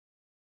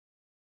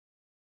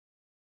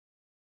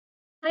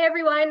Hi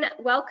everyone,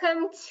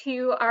 welcome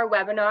to our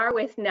webinar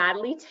with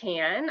Natalie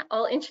Tan.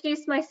 I'll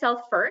introduce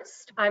myself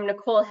first. I'm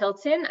Nicole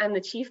Hilton. I'm the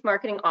Chief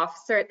Marketing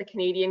Officer at the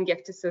Canadian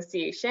Gift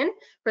Association,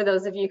 for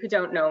those of you who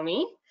don't know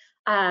me.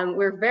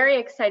 We're very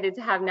excited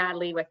to have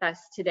Natalie with us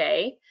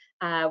today.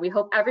 We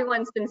hope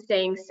everyone's been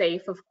staying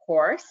safe, of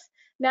course.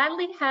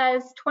 Natalie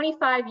has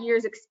 25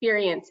 years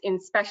experience in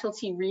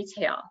specialty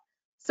retail.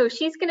 So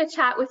she's going to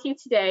chat with you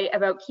today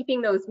about keeping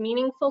those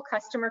meaningful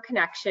customer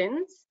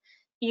connections,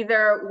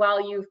 either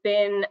while you've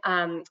been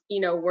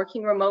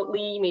working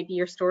remotely, maybe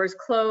your store is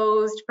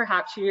closed,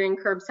 perhaps you're doing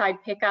curbside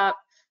pickup,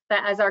 but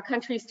as our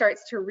country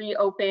starts to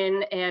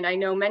reopen, and I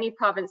know many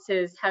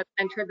provinces have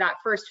entered that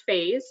first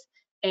phase,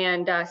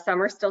 and some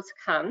are still to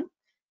come,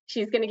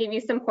 she's going to give you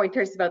some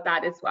pointers about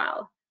that as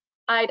well.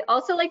 I'd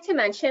also like to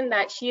mention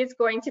that she is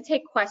going to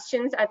take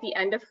questions at the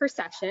end of her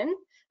session.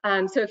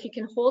 So if you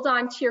can hold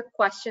on to your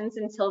questions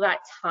until that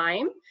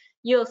time.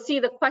 You'll see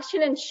the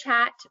question and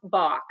chat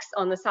box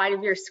on the side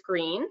of your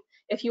screen.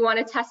 If you want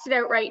to test it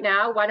out right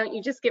now, why don't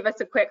you just give us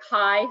a quick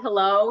hi,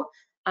 hello,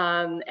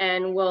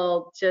 and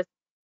we'll just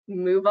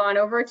move on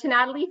over to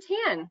Natalie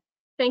Tan.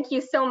 Thank you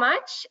so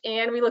much,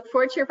 and we look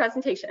forward to your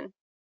presentation.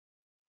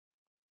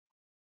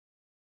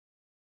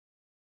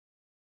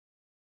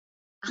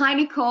 Hi,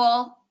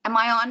 Nicole. Am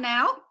I on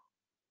now?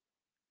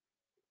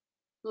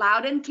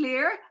 Loud and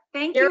clear.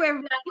 Thank you,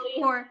 everyone,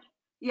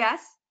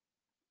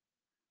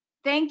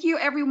 Thank you,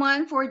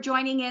 everyone, for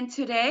joining in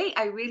today.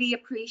 I really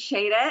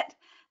appreciate it.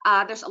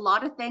 There's a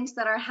lot of things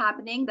that are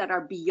happening that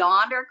are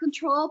beyond our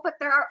control, but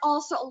there are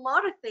also a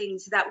lot of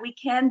things that we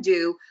can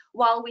do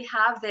while we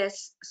have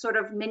this sort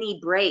of mini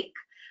break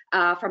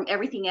from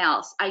everything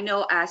else. I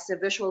know as a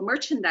visual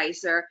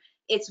merchandiser,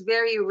 it's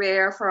very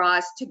rare for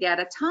us to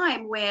get a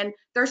time when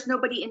there's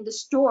nobody in the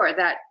store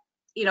that,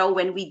 you know,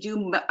 when we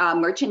do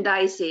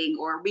merchandising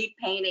or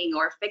repainting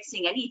or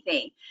fixing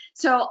anything.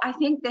 So I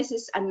think this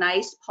is a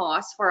nice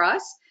pause for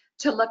us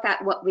to look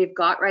at what we've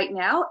got right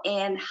now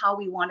and how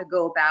we want to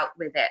go about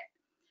with it.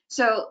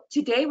 So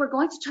today we're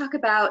going to talk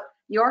about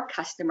your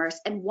customers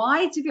and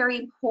why it's very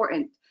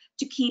important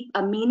to keep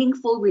a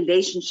meaningful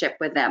relationship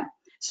with them.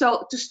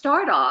 So to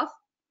start off,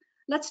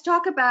 let's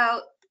talk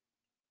about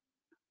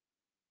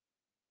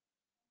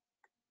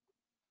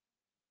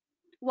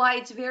why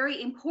it's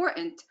very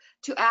important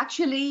to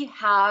actually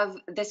have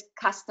this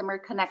customer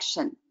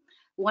connection.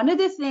 One of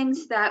the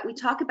things that we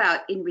talk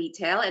about in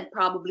retail, and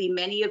probably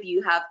many of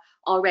you have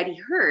already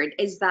heard,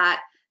 is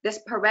that this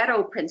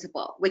Pareto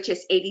principle, which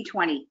is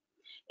 80-20.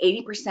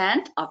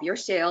 80% of your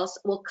sales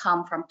will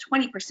come from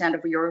 20%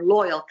 of your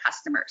loyal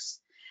customers.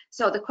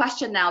 So the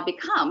question now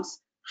becomes,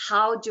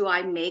 how do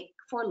I make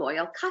for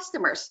loyal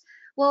customers?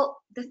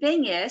 Well, the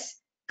thing is,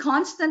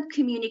 constant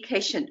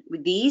communication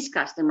with these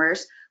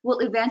customers will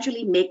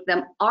eventually make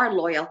them our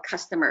loyal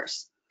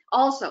customers.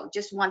 Also,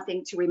 just one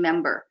thing to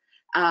remember,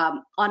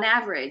 on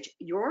average,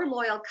 your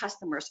loyal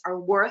customers are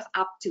worth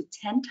up to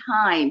 10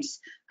 times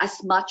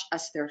as much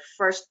as their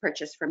first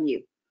purchase from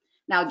you.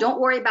 Now, don't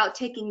worry about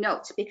taking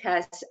notes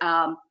because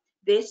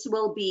this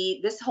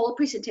whole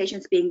presentation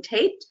is being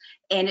taped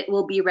and it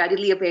will be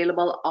readily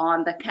available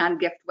on the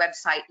CanGift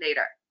website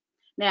later.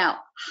 Now,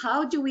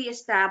 how do we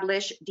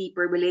establish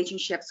deeper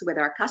relationships with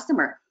our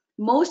customer?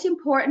 Most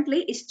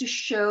importantly is to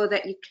show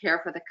that you care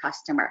for the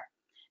customer.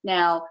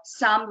 Now,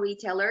 some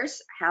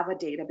retailers have a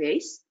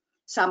database.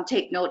 Some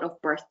take note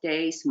of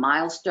birthdays,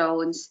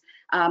 milestones.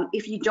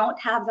 If you don't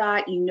have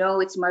that, you know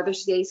it's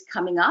Mother's Day is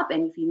coming up,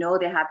 and if you know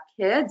they have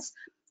kids,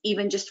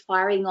 even just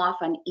firing off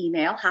an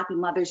email, Happy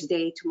Mother's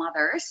Day to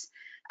mothers,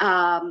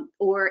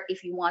 or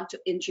if you want to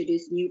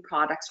introduce new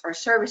products or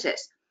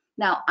services.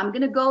 Now, I'm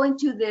going to go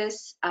into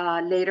this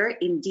later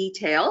in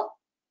detail,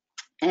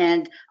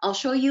 and I'll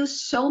show you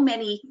so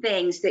many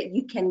things that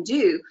you can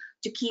do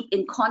to keep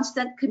in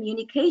constant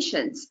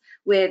communications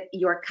with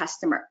your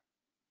customer.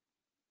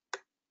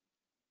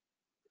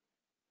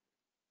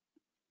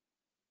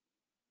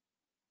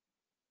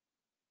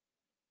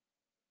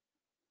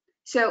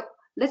 So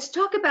let's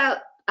talk about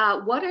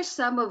what are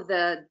some of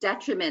the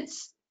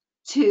detriments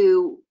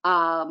to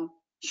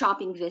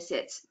shopping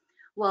visits.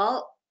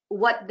 Well,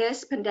 what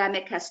this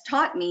pandemic has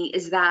taught me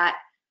is that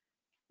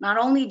not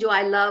only do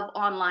I love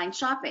online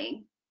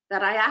shopping,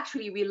 that I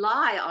actually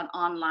rely on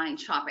online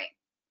shopping.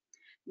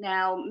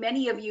 Now,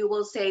 many of you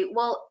will say,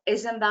 well,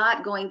 isn't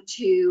that going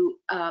to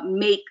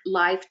make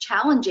life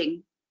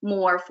challenging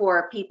more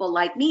for people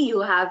like me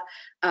who have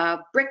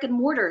brick and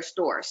mortar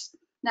stores?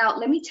 Now,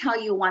 let me tell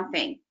you one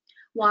thing.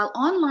 While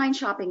online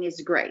shopping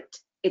is great,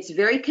 it's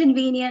very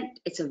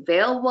convenient, it's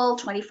available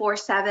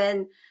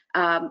 24/7.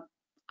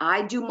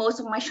 I do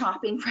most of my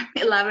shopping from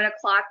 11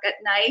 o'clock at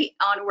night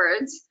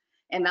onwards,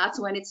 and that's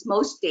when it's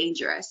most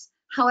dangerous.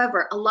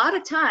 However, a lot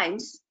of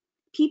times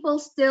people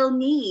still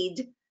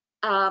need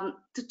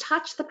to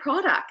touch the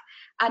product.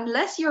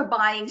 Unless you're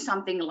buying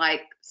something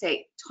like,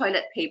 say,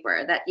 toilet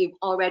paper that you've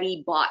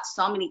already bought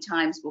so many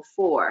times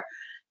before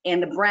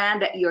and the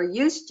brand that you're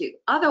used to.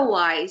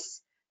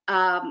 Otherwise,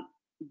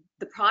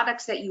 the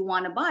products that you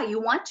want to buy,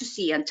 you want to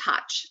see and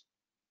touch.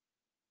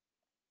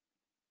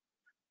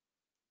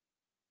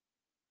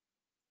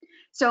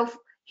 So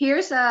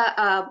here's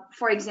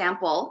for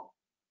example,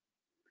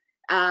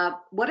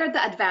 what are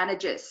the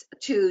advantages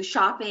to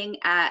shopping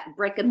at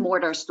brick and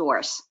mortar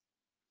stores?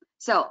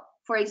 So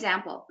for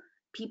example,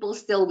 people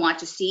still want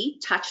to see,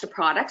 touch the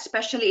product,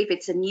 especially if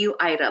it's a new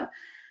item.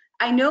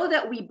 I know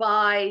that we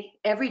buy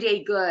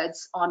everyday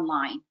goods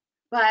online,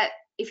 but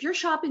if you're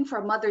shopping for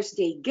a Mother's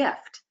Day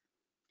gift,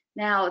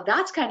 now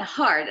that's kind of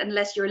hard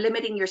unless you're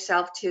limiting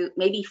yourself to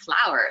maybe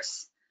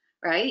flowers,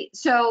 right?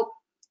 So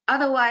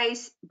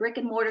otherwise, brick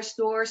and mortar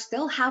stores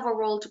still have a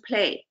role to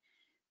play.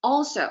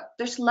 Also,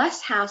 there's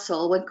less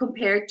hassle when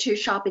compared to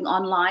shopping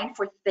online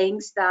for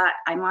things that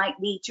I might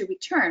need to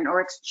return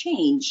or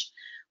exchange,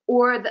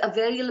 or the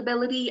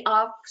availability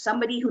of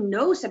somebody who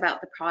knows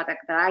about the product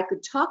that I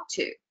could talk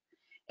to.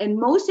 And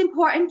most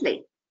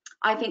importantly,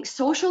 I think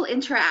social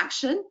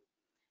interaction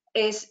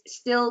is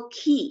still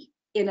key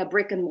in a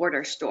brick and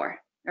mortar store,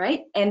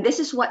 right? And this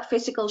is what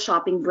physical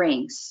shopping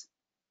brings.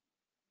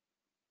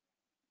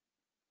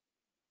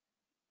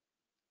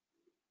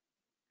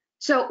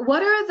 So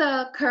what are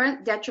the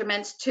current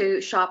detriments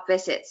to shop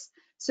visits?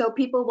 So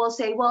people will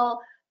say,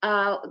 well,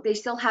 they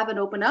still haven't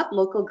opened up.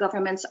 Local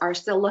governments are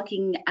still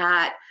looking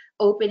at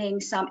opening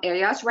some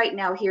areas. Right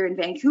now here in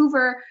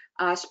Vancouver,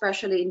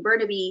 especially in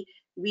Burnaby,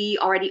 we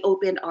already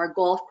opened our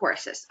golf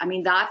courses. I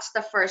mean, that's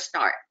the first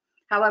start.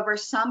 However,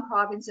 some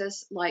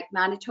provinces like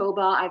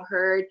Manitoba, I've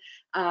heard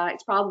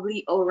it's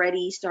probably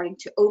already starting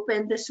to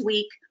open this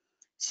week.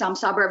 Some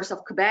suburbs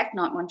of Quebec,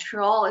 not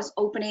Montreal, is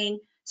opening.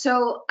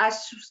 So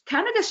as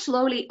Canada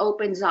slowly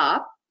opens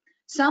up,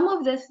 some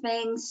of the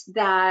things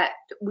that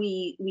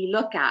we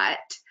look at,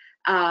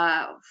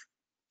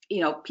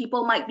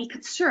 people might be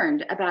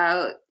concerned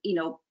about,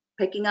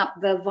 picking up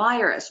the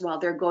virus while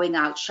they're going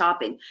out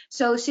shopping.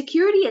 So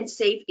security and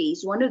safety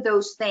is one of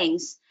those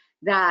things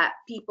that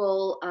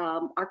people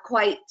are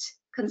quite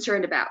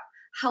concerned about.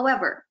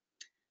 However,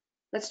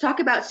 let's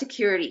talk about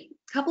security.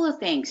 A couple of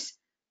things.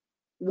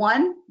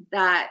 One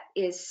that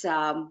is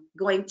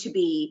going to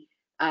be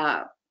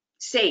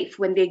safe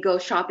when they go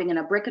shopping in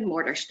a brick and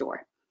mortar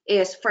store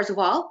is, first of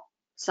all,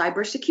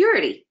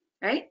 cybersecurity,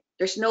 right?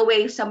 There's no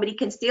way somebody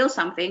can steal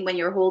something when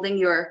you're holding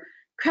your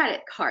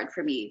credit card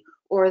from you,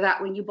 or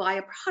that when you buy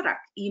a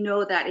product, you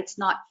know that it's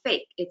not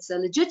fake, it's a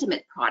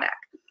legitimate product.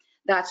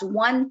 That's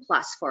one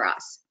plus for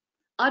us.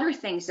 Other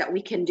things that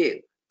we can do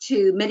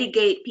to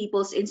mitigate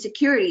people's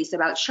insecurities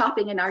about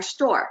shopping in our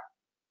store.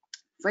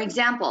 For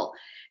example,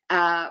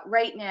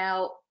 right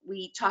now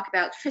we talk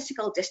about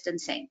physical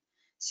distancing.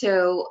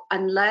 So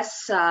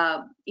unless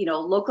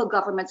local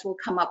governments will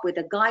come up with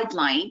a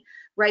guideline,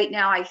 right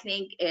now I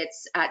think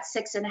it's at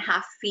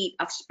 6.5 feet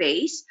of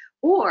space,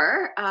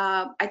 or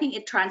I think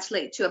it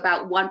translates to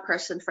about one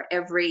person for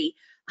every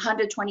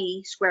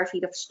 120 square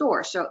feet of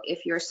store. So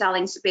if your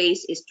selling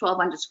space is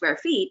 1,200 square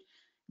feet,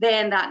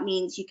 then that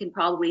means you can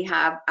probably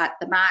have at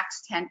the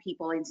max 10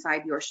 people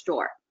inside your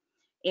store.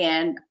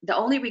 And the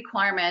only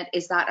requirement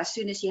is that as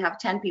soon as you have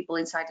 10 people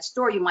inside the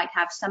store, you might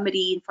have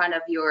somebody in front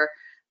of your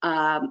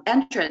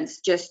entrance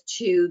just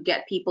to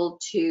get people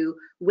to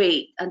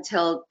wait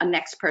until a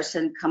next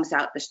person comes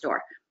out the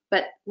store.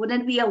 But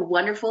wouldn't it be a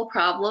wonderful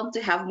problem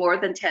to have more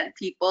than 10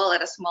 people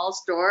at a small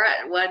store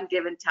at one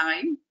given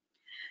time?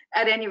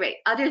 At any rate,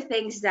 other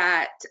things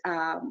that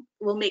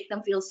will make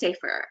them feel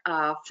safer.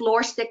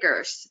 Floor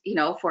stickers,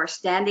 for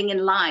standing in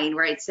line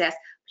where it says,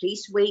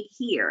 please wait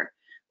here,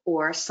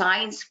 or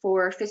signs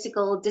for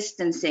physical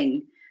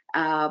distancing.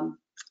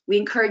 We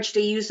encourage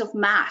the use of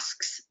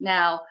masks.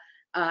 Now,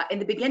 in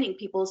the beginning,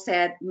 people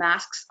said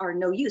masks are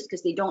no use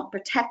because they don't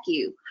protect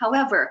you.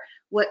 However,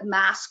 what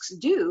masks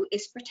do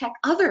is protect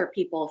other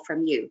people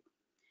from you.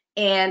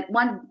 And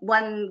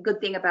one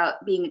good thing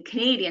about being a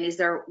Canadian is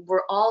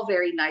we're all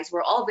very nice,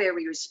 we're all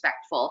very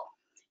respectful.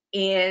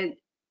 And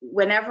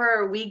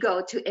whenever we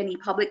go to any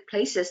public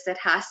places that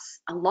has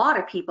a lot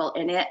of people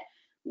in it,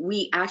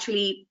 we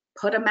actually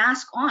put a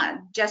mask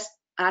on just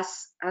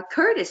as a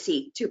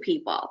courtesy to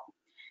people.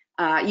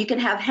 You can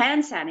have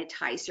hand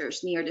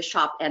sanitizers near the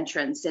shop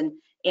entrance, and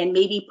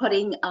maybe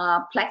putting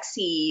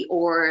plexi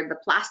or the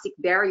plastic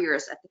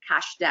barriers at the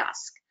cash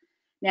desk.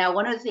 Now,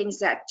 one of the things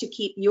that to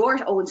keep your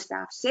own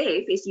staff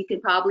safe is you can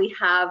probably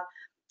have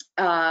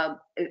I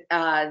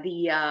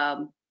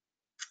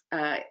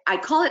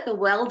call it the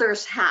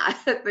welder's hat,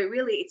 but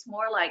really it's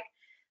more like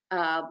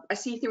a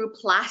see-through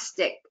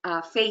plastic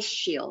face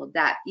shield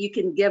that you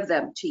can give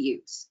them to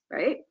use,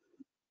 right?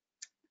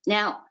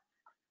 Now,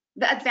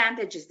 the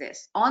advantage is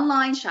this: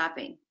 online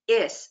shopping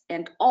is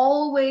and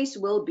always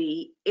will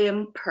be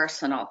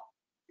impersonal.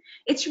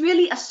 It's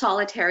really a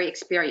solitary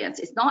experience.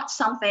 It's not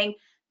something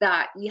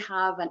that you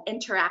have an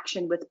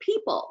interaction with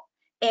people.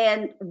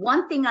 And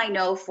one thing I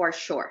know for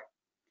sure,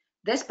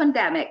 this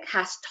pandemic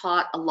has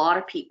taught a lot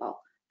of people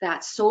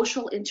that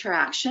social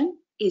interaction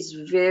is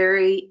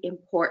very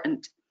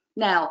important.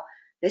 Now,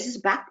 this is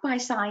backed by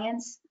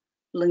science.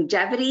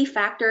 Longevity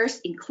factors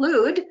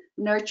include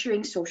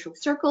nurturing social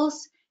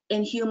circles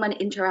and human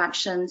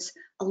interactions,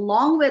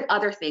 along with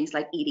other things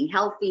like eating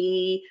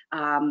healthy,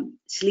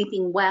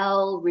 sleeping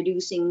well,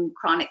 reducing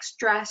chronic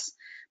stress.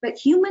 but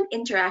human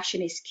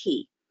interaction is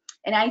key.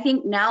 And I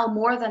think now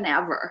more than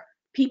ever,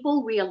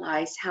 people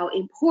realize how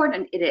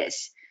important it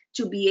is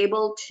to be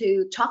able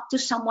to talk to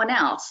someone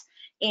else.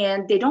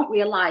 And they don't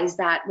realize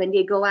that when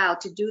they go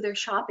out to do their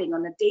shopping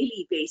on a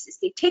daily basis,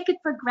 they take it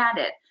for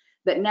granted.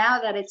 But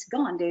now that it's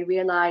gone, they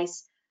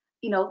realize,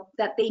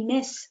 that they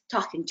miss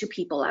talking to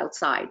people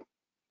outside.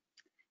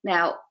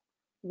 Now,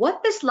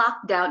 what this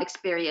lockdown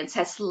experience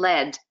has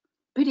led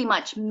pretty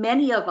much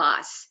many of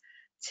us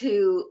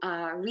to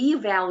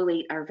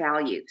reevaluate our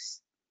values.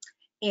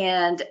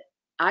 And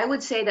I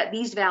would say that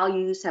these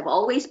values have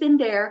always been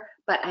there,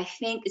 but I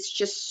think it's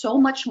just so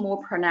much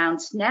more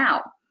pronounced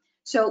now.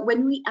 So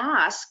when we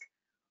ask,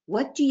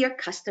 what do your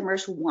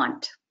customers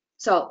want?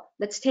 So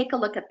let's take a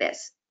look at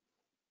this.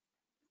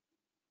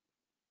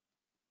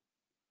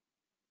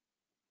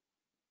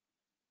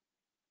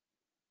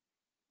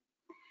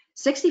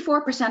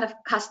 "64% of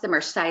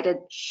customers cited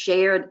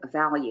shared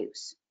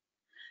values."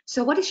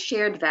 So what is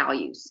shared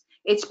values?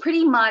 It's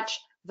pretty much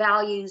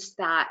values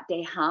that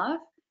they have,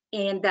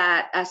 and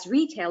that as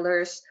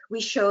retailers,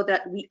 we show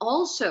that we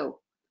also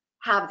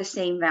have the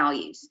same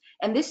values.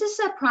 And this is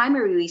a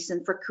primary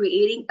reason for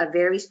creating a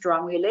very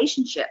strong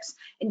relationships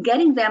and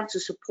getting them to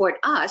support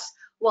us,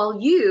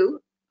 while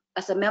you,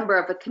 as a member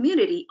of a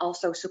community,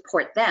 also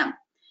support them.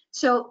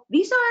 So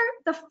these are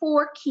the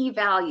 4 key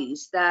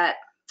values that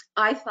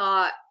I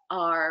thought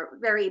are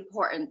very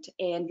important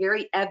and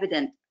very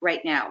evident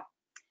right now.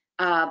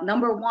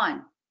 Number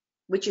 1,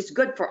 which is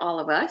good for all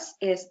of us,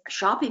 is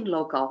shopping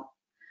local.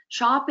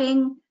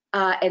 Shopping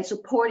and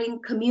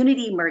supporting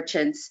community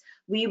merchants.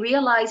 We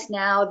realize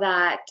now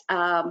that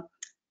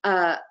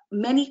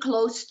many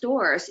closed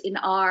stores in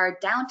our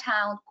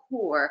downtown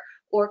core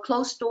or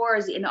closed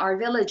stores in our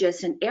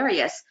villages and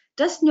areas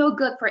does no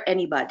good for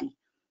anybody.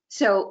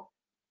 So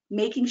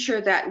making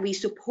sure that we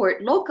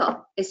support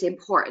local is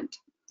important.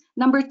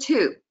 Number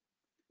 2,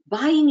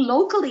 buying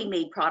locally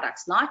made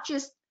products, not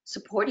just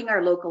supporting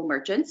our local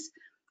merchants,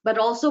 but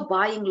also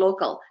buying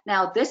local.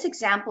 Now, this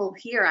example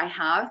here I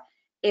have,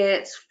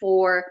 it's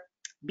for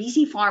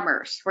BC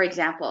farmers, for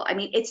example. I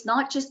mean, it's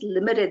not just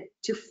limited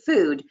to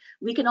food.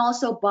 We can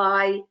also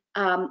buy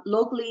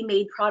locally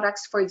made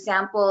products, for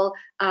example,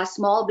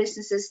 small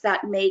businesses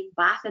that make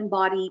bath and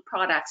body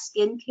products,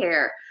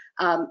 skincare,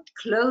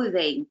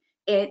 clothing,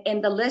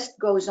 and the list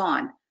goes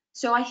on.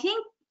 So I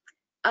think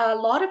a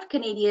lot of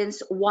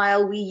Canadians,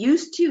 while we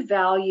used to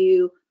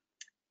value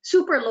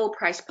super low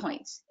price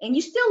points, and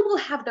you still will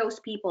have those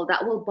people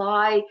that will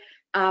buy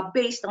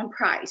based on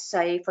price.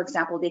 Say, for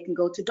example, they can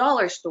go to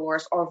dollar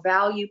stores or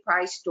value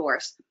price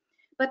stores.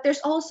 But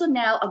there's also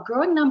now a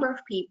growing number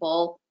of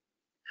people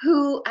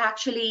who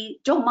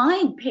actually don't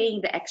mind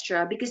paying the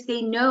extra because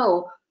they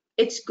know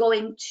it's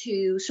going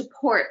to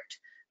support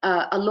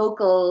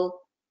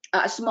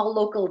a small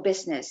local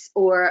business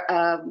or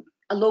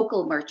a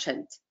local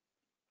merchant.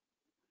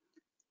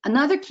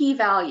 Another key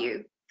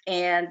value,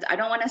 and I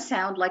don't want to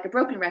sound like a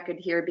broken record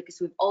here because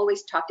we've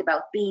always talked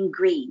about being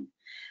green,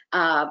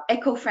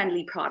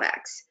 eco-friendly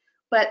products,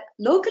 but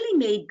locally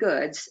made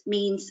goods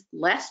means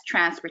less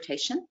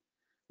transportation,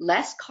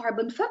 less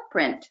carbon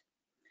footprint.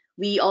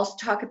 We also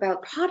talk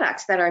about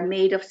products that are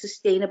made of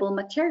sustainable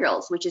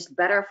materials, which is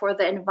better for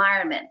the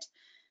environment.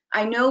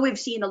 I know we've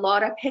seen a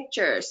lot of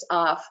pictures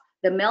of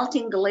the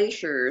melting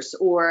glaciers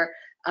or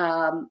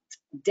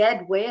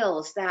dead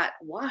whales that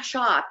wash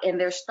up and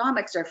their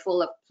stomachs are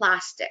full of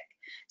plastic.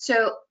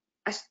 So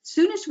as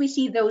soon as we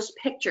see those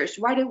pictures,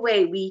 right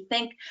away we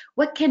think,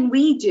 what can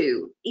we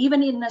do,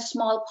 even in a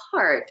small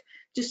part,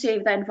 to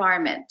save the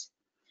environment?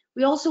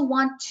 We also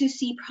want to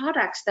see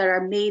products that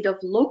are made of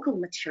local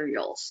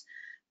materials,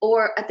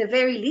 or at the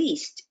very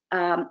least,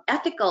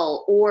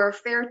 ethical or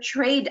fair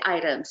trade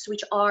items,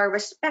 which are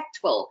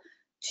respectful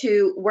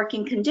to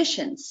working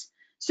conditions.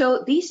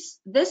 So this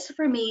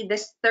for me,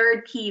 this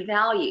third key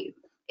value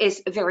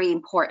is very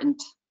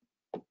important.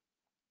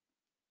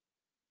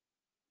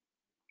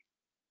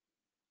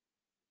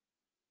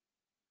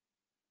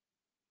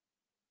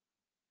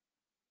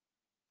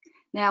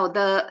 Now,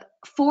 the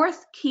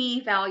 4th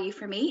key value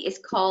for me is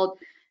called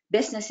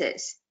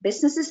businesses.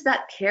 Businesses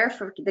that care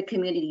for the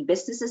community,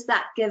 businesses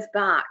that give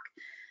back.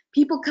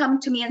 People come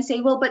to me and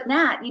say, well, but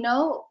Nat,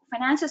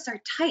 finances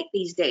are tight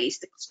these days.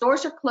 The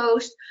stores are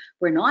closed.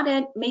 We're not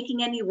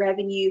making any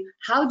revenue.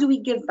 How do we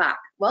give back?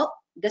 Well,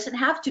 it doesn't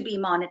have to be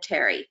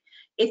monetary.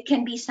 It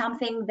can be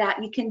something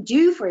that you can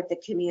do for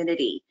the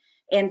community.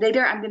 And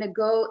later I'm going to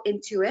go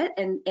into it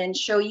and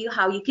show you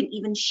how you can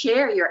even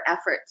share your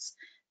efforts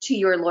to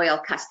your loyal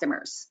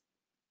customers.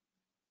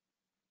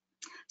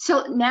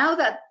 So now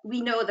that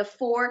we know the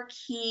 4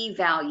 key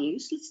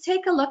values, let's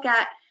take a look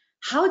at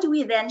how do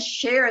we then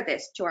share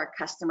this to our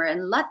customer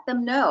and let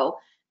them know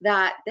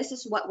that this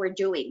is what we're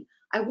doing.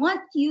 I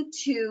want you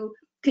to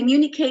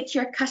communicate to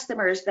your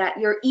customers that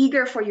you're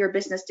eager for your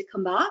business to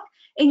come back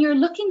and you're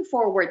looking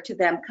forward to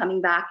them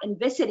coming back and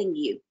visiting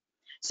you.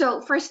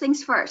 So first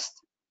things first,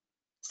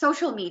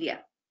 social media.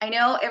 I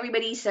know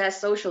everybody says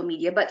social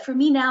media, but for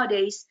me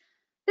nowadays,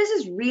 this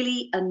is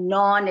really a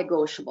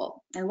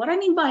non-negotiable. And what I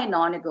mean by a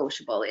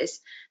non-negotiable is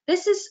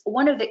this is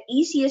one of the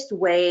easiest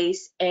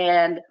ways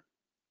and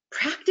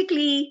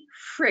practically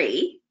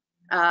free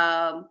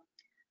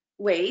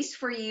ways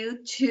for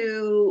you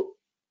to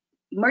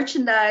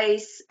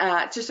merchandise,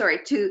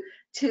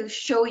 to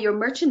show your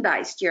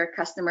merchandise to your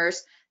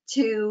customers,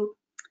 to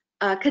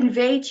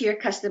convey to your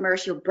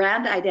customers your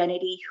brand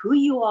identity, who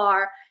you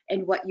are,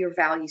 and what your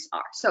values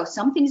are. So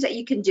some things that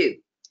you can do.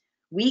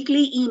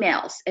 Weekly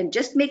emails, and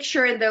just make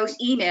sure in those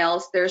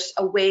emails there's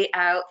a way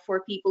out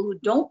for people who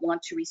don't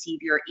want to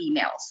receive your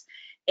emails.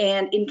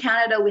 And in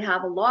Canada, we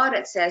have a law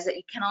that says that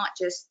you cannot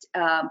just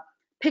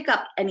pick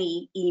up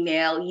any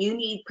email. You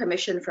need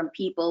permission from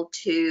people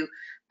to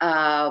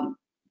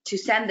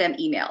send them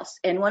emails.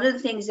 And one of the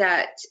things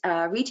that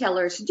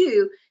retailers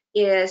do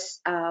is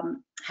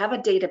have a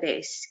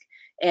database.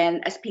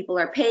 And as people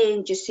are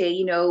paying, just say,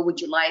 you know,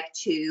 would you like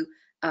to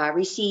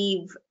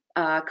receive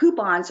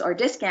coupons or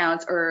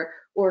discounts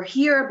or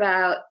hear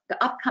about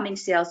the upcoming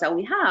sales that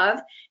we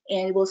have,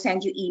 and we'll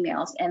send you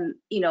emails. And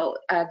you know,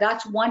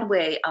 that's one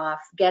way of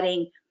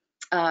getting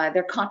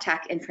their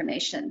contact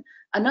information.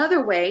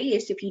 Another way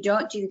is, if you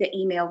don't do the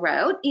email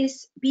route,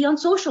 is be on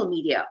social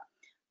media.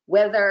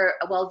 Whether,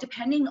 well,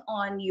 depending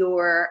on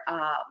your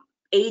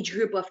age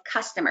group of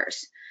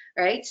customers,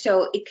 right?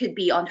 So it could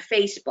be on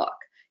Facebook,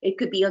 it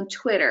could be on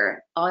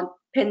Twitter, on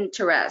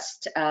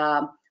Pinterest,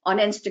 on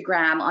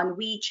Instagram, on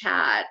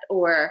WeChat,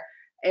 or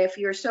if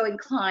you're so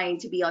inclined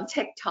to be on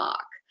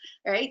TikTok,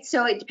 right?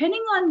 So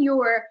depending on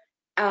your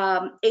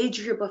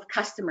age group of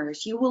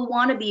customers, you will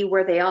want to be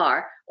where they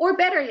are, or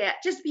better yet,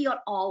 just be on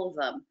all of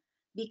them.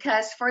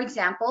 Because, for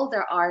example,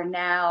 there are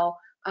now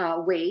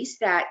ways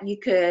that you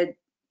could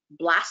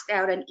blast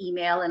out an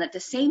email, and at the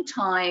same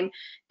time,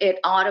 it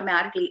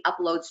automatically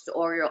uploads to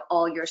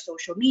all your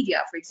social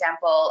media. For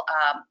example,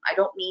 I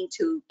don't mean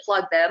to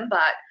plug them,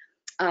 but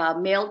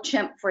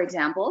MailChimp, for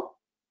example,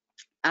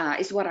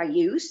 is what I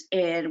use.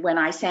 And when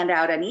I send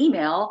out an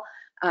email,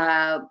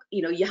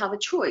 you know, you have a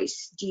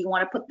choice. Do you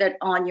want to put that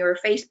on your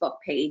Facebook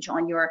page,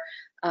 on your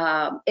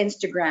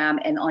Instagram,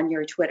 and on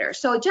your Twitter?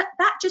 So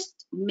that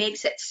just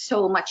makes it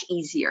so much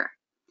easier.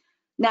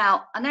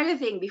 Now, another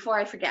thing before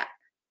I forget,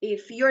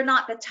 if you're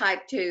not the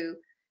type to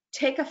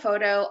take a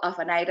photo of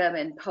an item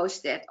and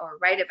post it or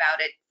write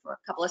about it for a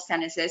couple of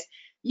sentences,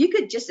 you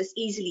could just as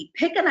easily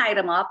pick an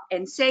item up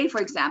and say, for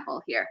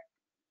example, here,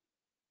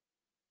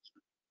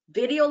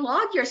 video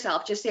log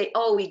yourself. Just say,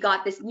 oh, we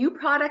got this new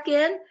product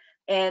in,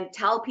 and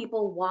tell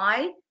people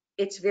why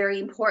it's very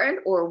important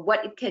or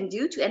what it can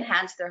do to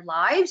enhance their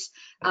lives,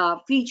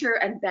 feature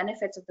and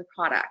benefits of the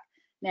product.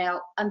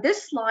 Now, on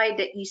this slide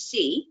that you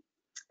see,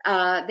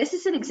 this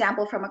is an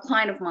example from a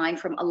client of mine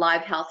from a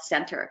Live Health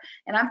Center,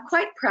 and I'm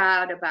quite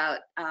proud about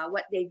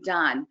what they've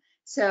done.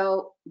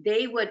 So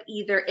they would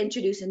either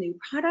introduce a new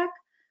product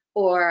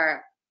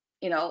or,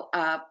 you know,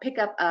 pick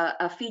up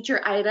a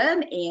feature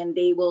item, and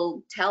they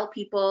will tell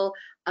people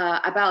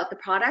about the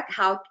product,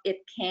 how it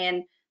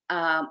can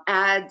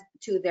add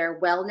to their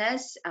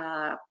wellness,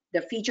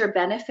 the feature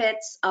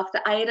benefits of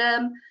the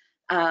item,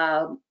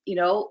 you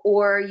know,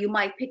 or you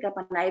might pick up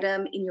an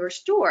item in your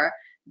store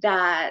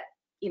that,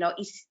 you know,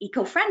 is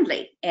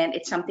eco-friendly, and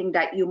it's something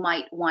that you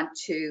might want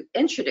to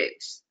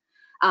introduce.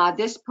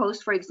 This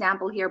post, for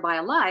example, here by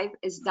Alive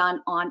is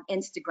done on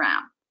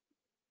Instagram.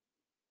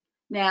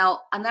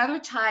 Now, another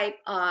type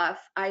of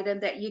item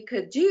that you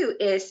could do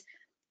is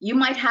you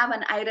might have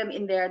an item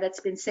in there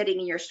that's been sitting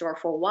in your store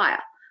for a while.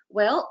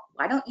 Well,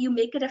 why don't you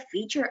make it a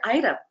feature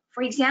item?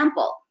 For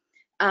example,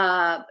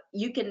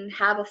 you can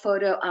have a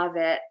photo of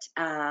it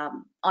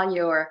on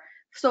your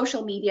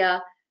social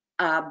media,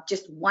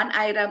 just one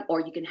item,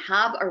 or you can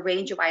have a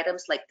range of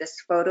items like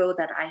this photo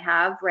that I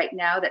have right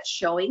now that's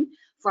showing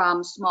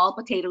from Small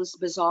Potatoes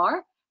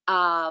Bazaar.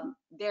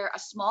 They're a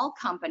small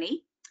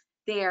company.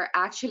 They're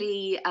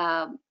actually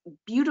a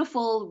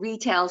beautiful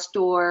retail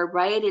store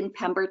right in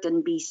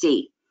Pemberton,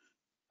 BC.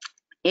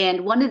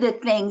 And one of the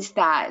things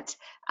that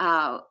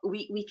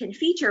we can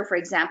feature, for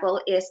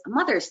example, is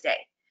Mother's Day.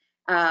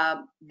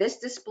 This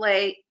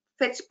display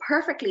fits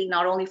perfectly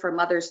not only for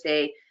Mother's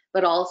Day,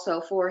 but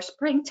also for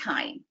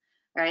springtime,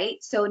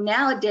 right? So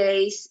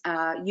nowadays,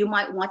 you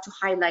might want to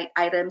highlight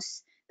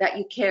items that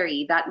you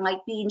carry that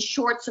might be in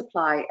short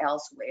supply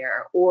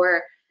elsewhere,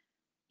 or,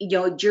 you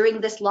know,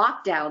 during this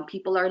lockdown,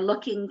 people are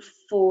looking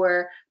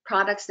for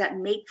products that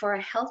make for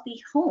a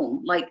healthy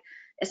home, like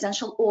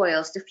essential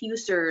oils,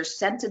 diffusers,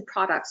 scented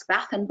products,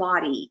 bath and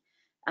body,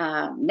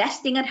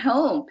 nesting at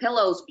home,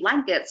 pillows,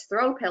 blankets,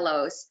 throw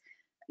pillows.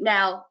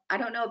 Now, I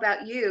don't know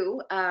about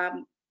you,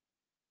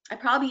 I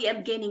probably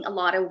am gaining a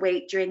lot of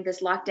weight during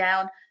this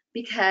lockdown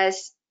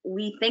because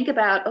we think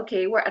about,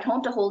 okay, we're at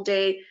home the whole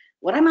day.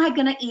 What am I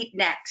gonna eat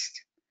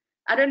next?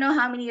 I don't know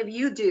how many of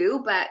you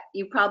do, but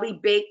you probably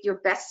bake your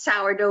best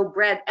sourdough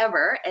bread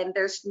ever, and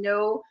there's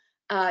no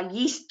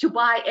yeast to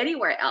buy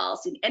anywhere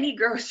else in any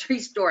grocery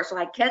store, so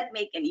I can't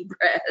make any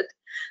bread.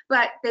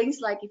 But things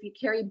like if you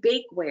carry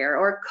bakeware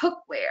or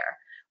cookware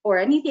or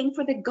anything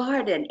for the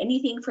garden,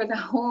 anything for the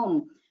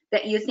home,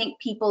 that you think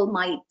people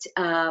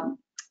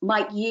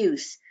might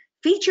use.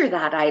 Feature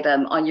that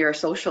item on your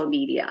social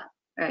media,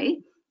 right?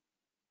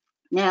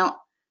 Now,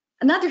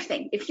 another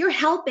thing, if you're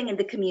helping in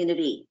the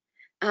community,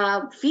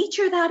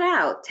 feature that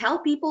out. Tell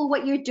people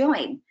what you're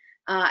doing.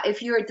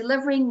 If you're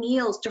delivering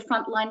meals to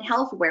frontline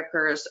health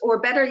workers, or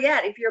better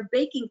yet, if you're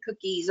baking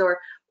cookies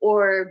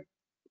or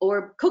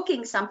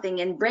cooking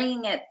something and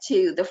bringing it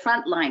to the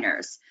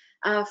frontliners,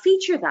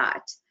 feature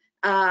that.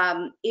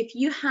 If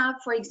you have,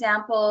 for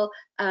example,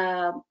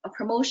 a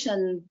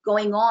promotion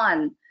going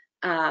on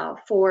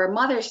for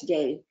Mother's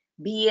Day,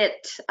 be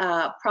it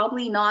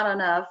probably not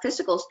on a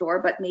physical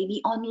store, but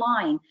maybe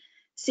online.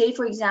 Say,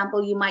 for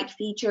example, you might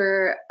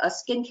feature a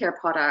skincare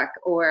product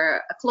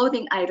or a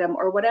clothing item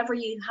or whatever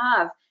you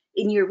have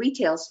in your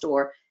retail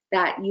store,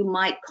 that you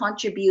might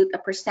contribute a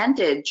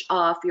percentage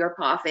of your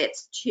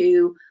profits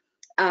to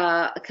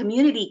a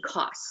community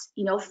costs.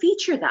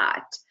 Feature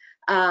that.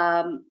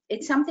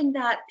 It's something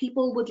that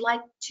people would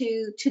like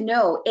to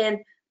know. And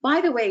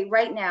by the way,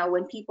 right now,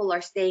 when people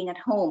are staying at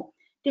home,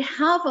 they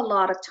have a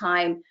lot of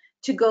time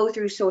to go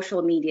through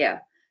social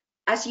media.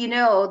 As you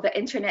know, the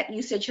internet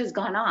usage has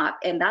gone up,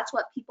 and that's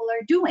what people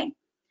are doing.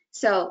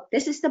 So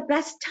this is the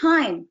best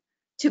time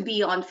to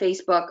be on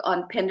Facebook,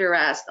 on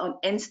Pinterest, on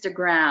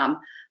Instagram,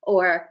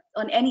 or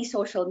on any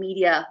social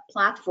media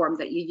platform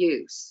that you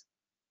use.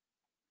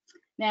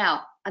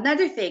 Now,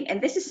 another thing,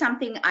 and this is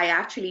something I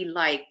actually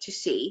like to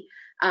see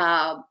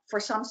for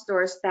some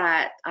stores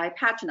that I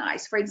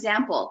patronize. For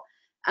example,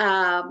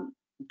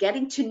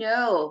 getting to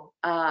know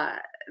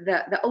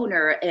the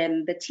owner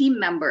and the team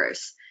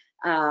members.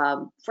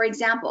 For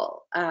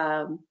example,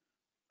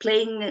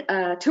 playing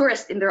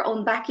tourist in their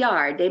own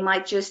backyard. They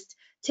might just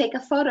take a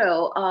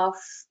photo of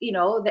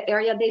the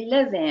area they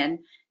live in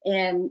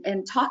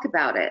and talk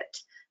about it.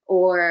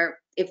 Or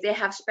if they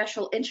have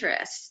special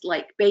interests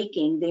like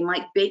baking, they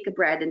might bake a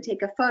bread and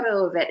take a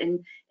photo of it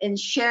and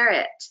share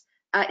it.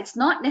 It's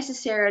not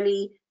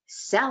necessarily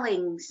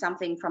selling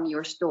something from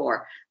your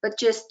store, but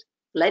just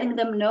letting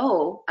them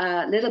know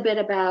a little bit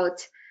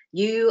about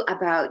you,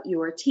 about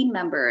your team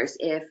members.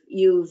 If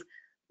you've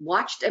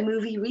watched a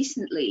movie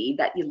recently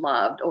that you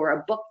loved, or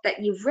a book that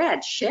you've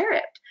read, share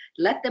it.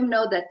 Let them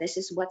know that this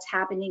is what's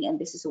happening and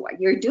this is what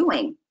you're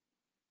doing.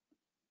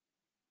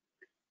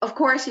 Of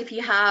course, if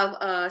you have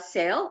a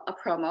sale, a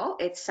promo,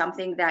 it's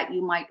something that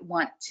you might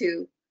want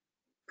to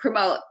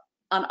promote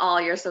on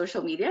all your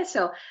social media.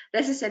 So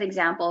this is an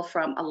example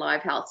from a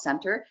Live Health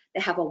Center.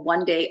 They have a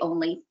 1-day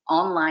only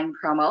online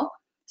promo.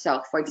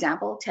 So for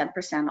example,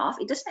 10% off.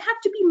 It doesn't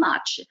have to be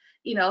much,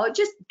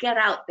 just get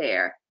out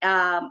there,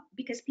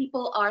 because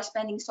people are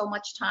spending so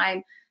much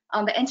time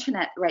on the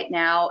internet right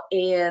now.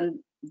 And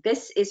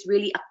this is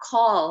really a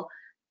call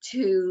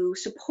to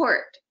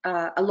support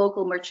a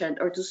local merchant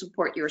or to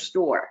support your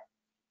store.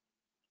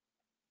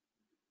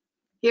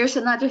 Here's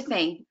another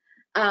thing.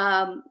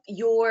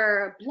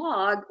 Your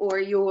blog or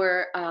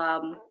your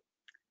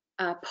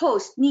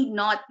post need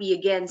not be,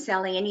 again,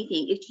 selling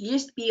anything. It should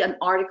just be an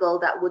article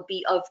that would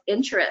be of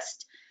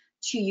interest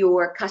to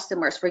your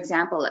customers. For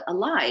example, at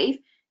Alive,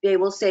 they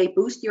will say,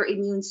 boost your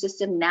immune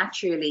system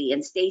naturally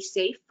and stay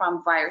safe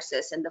from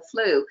viruses and the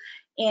flu.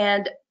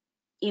 And,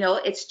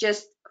 it's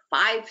just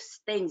 5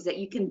 things that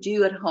you can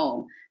do at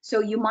home.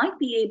 So you might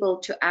be able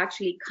to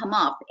actually come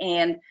up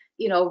and,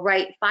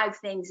 write 5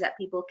 things that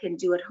people can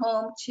do at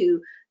home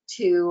to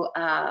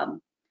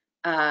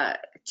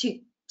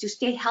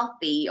stay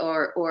healthy,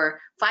 or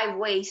 5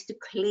 ways to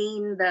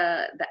clean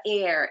the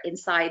air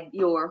inside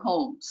your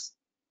homes.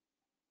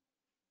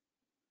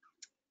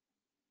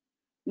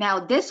 Now,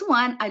 this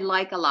one I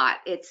like a lot.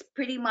 It's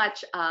pretty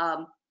much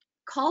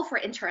call for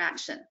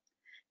interaction.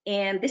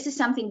 And this is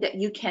something that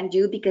you can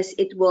do because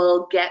it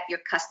will get your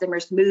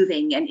customers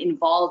moving and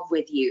involved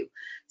with you.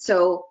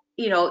 So,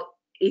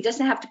 it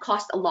doesn't have to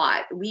cost a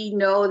lot. We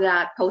know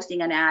that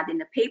posting an ad in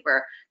the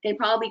paper can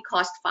probably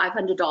cost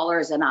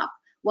 $500 and up.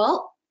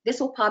 Well,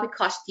 this will probably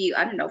cost you,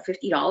 I don't know,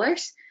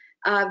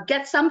 $50.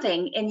 Get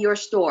something in your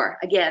store.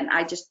 Again,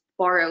 I just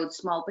borrowed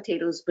Small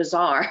Potatoes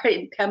Bazaar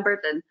in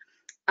Pemberton,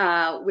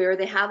 where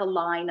they have a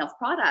line of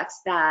products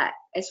that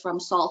is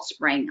from Salt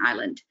Spring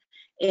Island.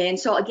 And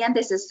so again,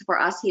 this is for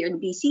us here in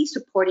BC,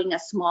 supporting a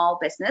small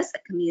business, a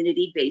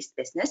community-based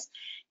business.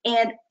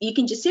 And you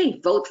can just say,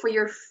 vote for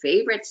your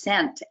favorite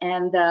scent,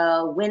 and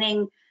the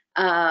winning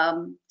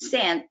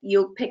scent,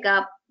 you'll pick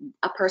up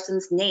a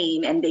person's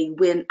name and they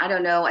win, I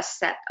don't know, a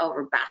set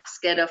or a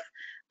basket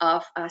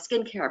of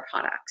skincare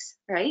products,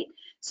 right?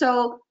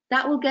 So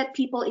that will get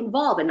people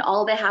involved, and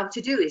all they have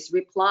to do is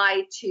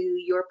reply to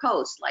your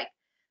post. Like,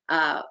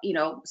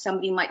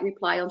 somebody might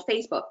reply on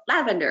Facebook,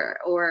 lavender,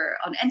 or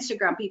on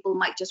Instagram, people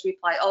might just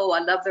reply, oh, I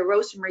love the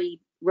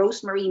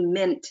rosemary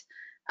mint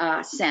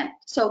scent.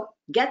 So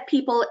get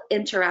people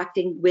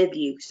interacting with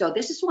you. So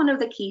this is one of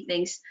the key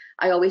things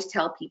I always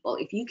tell people.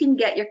 If you can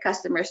get your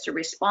customers to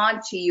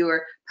respond to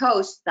your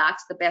post,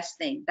 that's the best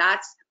thing.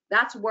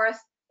 That's worth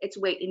its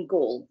weight in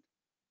gold.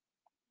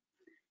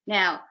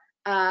 Now,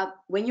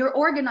 when you're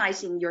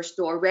organizing your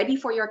store ready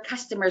for your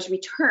customers'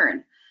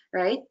 return,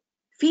 right?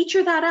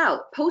 feature that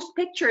out. Post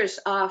pictures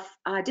of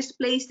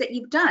displays that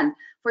you've done.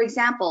 For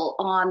example,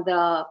 on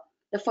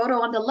the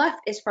photo on the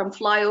left is from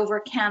Flyover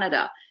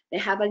Canada. They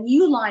have a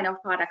new line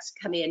of products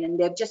come in and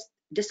they've just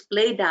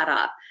displayed that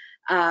up.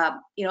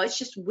 It's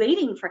just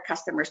waiting for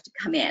customers to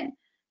come in.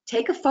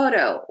 Take a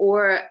photo,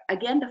 or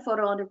again, the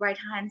photo on the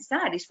right-hand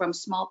side is from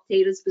Small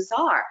Potatoes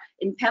Bazaar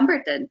in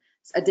Pemberton.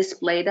 It's a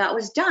display that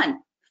was done.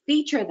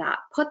 Feature that,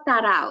 put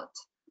that out.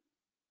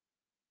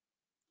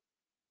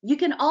 You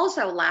can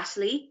also,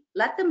 lastly,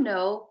 let them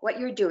know what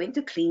you're doing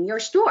to clean your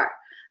store,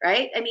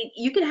 right? I mean,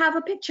 you can have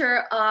a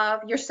picture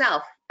of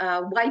yourself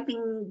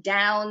wiping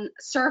down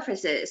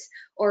surfaces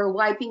or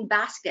wiping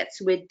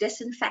baskets with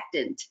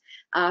disinfectant,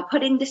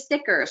 putting the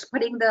stickers,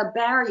 putting the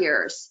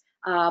barriers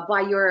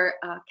by your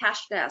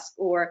cash desk,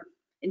 or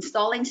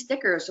installing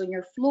stickers on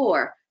your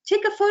floor.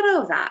 Take a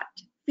photo of that,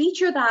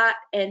 feature that,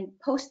 and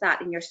post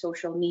that in your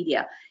social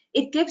media.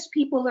 It gives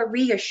people a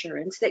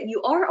reassurance that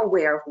you are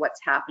aware of what's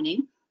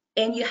happening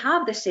and you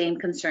have the same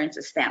concerns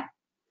as them.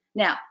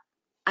 Now,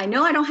 I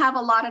know I don't have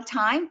a lot of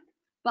time,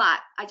 but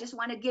I just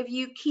want to give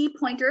you key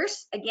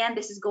pointers. Again,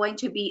 this is going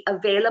to be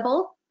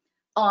available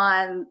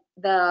on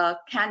the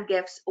Canned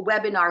Gifts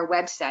webinar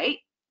website.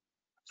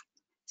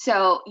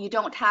 So you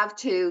don't have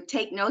to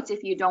take notes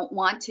if you don't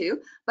want to,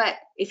 but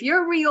if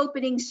you're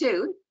reopening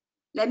soon,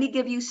 let me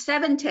give you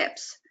 7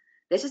 tips.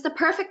 This is the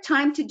perfect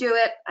time to do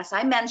it. As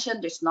I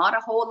mentioned, there's not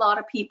a whole lot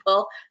of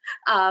people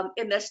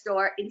in the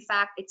store. In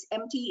fact, it's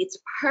empty. It's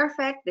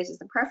perfect. This is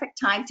the perfect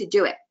time to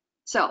do it.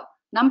 So,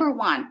 number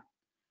 1,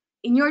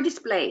 in your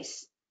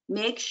displays,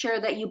 make sure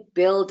that you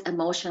build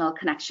emotional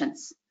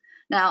connections.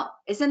 Now,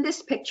 isn't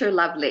this picture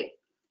lovely?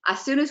 As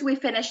soon as we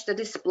finish the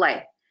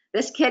display,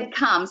 this kid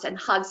comes and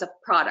hugs a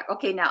product.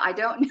 Okay, now I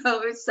don't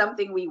know if it's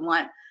something we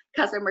want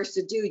customers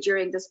to do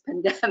during this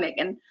pandemic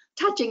and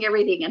touching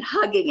everything and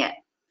hugging it.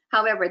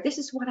 However, this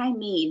is what I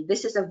mean.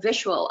 This is a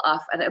visual of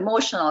an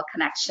emotional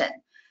connection.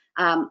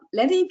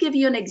 Let me give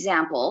you an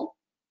example.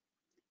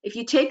 If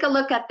you take a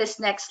look at this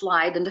next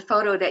slide and the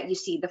photo that you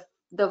see,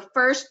 the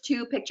first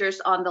 2 pictures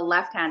on the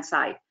left-hand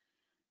side,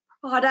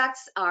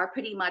 products are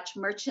pretty much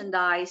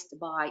merchandised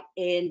by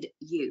end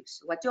use.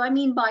 What do I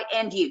mean by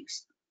end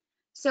use?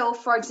 So,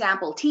 for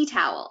example, tea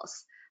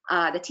towels.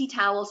 The tea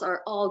towels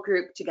are all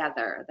grouped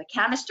together. The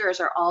canisters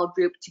are all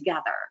grouped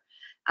together.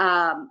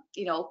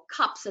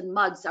 Cups and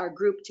mugs are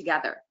grouped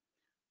together.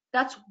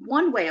 That's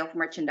one way of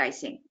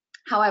merchandising.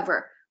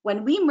 However,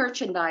 when we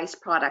merchandise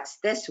products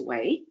this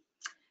way,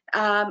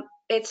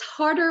 it's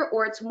harder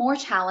or it's more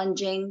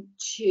challenging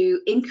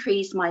to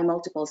increase my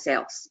multiple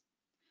sales.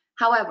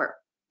 However,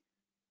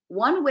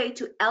 one way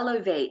to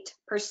elevate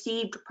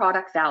perceived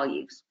product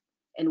values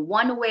and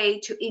one way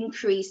to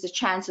increase the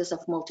chances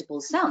of multiple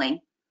selling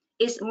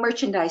is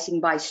merchandising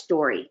by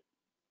story.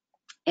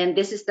 And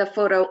this is the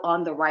photo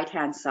on the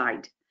right-hand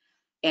side.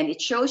 And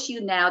it shows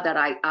you now that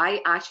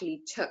I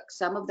actually took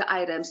some of the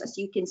items, as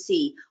you can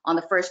see on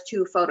the first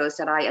 2 photos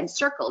that I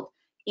encircled,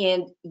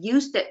 and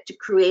used it to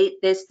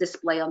create this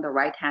display on the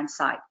right-hand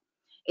side.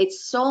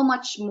 It's so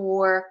much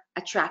more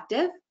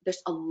attractive.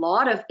 There's a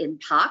lot of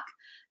impact.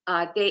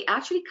 They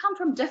actually come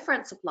from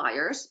different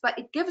suppliers, but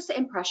it gives the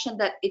impression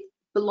that it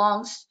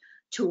belongs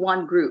to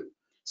one group.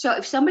 So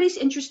if somebody's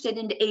interested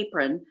in the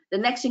apron, the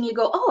next thing you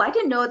go, oh, I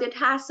didn't know that it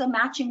has a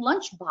matching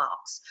lunch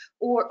box,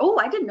 or oh,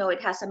 I didn't know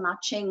it has a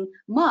matching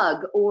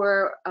mug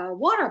or a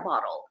water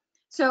bottle.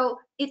 So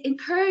it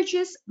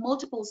encourages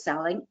multiple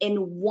selling in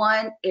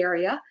one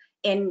area,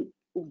 and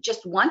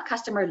just one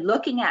customer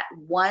looking at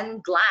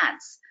one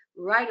glance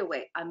right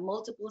away. I'm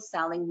multiple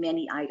selling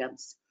many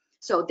items.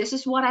 So this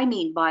is what I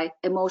mean by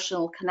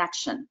emotional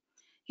connection.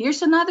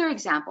 Here's another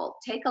example.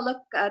 Take a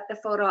look at the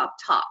photo up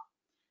top.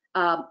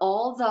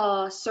 All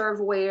the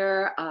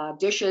serveware,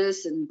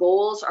 dishes and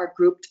bowls are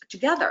grouped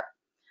together.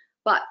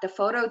 But the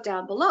photo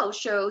down below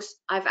shows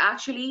I've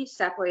actually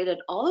separated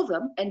all of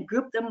them and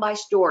grouped them by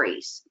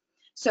stories.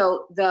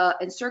 So the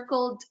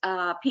encircled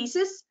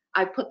pieces,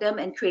 I put them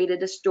and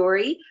created a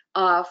story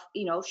of,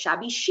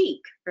 shabby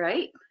chic,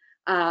 right?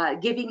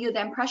 Giving you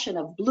the impression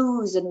of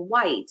blues and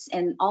whites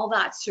and all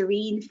that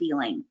serene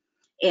feeling.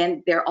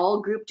 And they're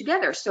all grouped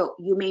together. So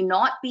you may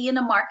not be in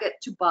a market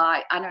to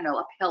buy, I don't know,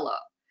 a pillow.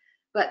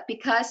 But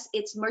because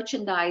it's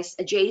merchandise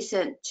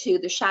adjacent to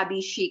the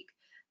shabby chic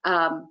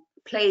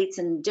plates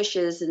and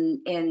dishes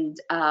and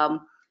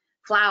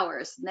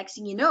flowers, next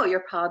thing you know,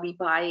 you're probably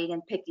buying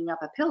and picking up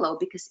a pillow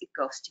because it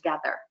goes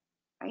together,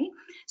 right?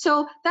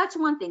 So that's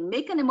one thing.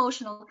 Make an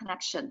emotional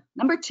connection.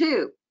 Number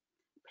 2,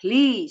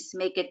 please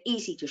make it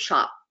easy to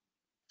shop.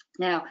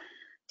 Now,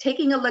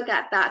 taking a look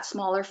at that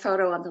smaller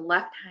photo on the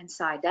left-hand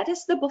side, that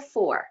is the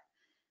before.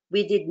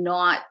 We did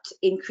not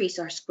increase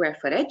our square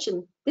footage,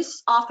 and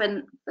this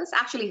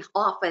actually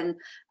often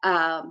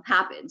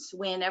happens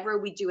whenever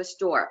we do a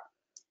store.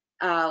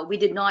 We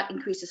did not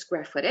increase the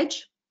square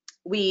footage.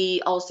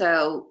 We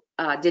also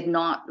did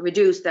not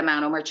reduce the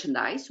amount of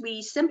merchandise.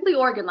 We simply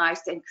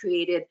organized and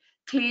created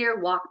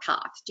clear walk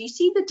paths. Do you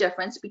see the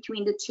difference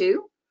between the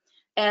two?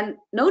 And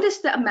notice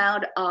the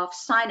amount of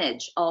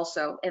signage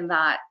also in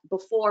that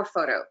before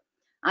photo.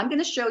 I'm going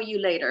to show you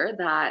later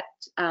that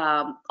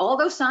all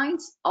those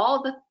signs,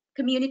 all the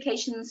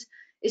communications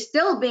is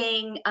still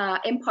being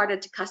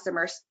imparted to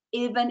customers,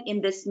 even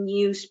in this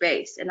new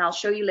space. And I'll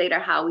show you later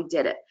how we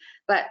did it.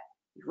 But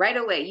right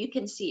away, you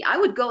can see I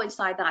would go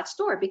inside that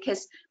store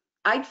because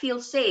I'd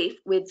feel safe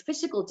with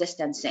physical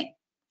distancing,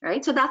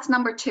 right? So that's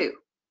number 2.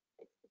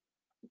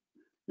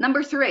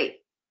 Number 3,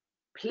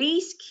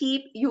 please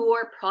keep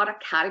your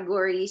product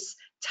categories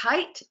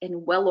tight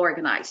and well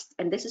organized.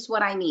 And this is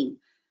what I mean.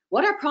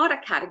 What are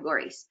product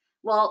categories?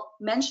 Well,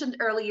 mentioned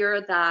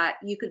earlier that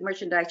you could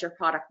merchandise your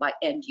product by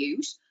end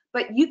use,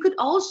 but you could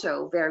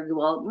also very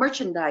well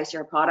merchandise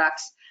your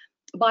products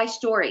by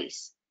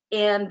stories.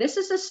 And this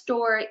is a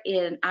store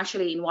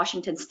actually in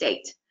Washington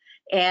State.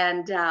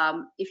 And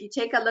if you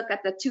take a look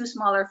at the 2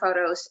 smaller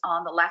photos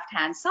on the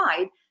left-hand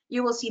side,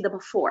 you will see the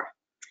before.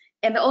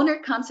 And the owner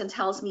comes and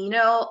tells me,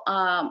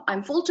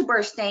 I'm full to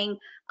bursting.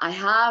 I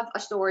have a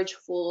storage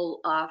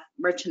full of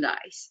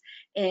merchandise,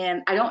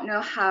 and I don't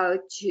know how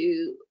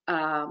to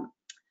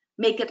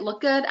make it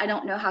look good. I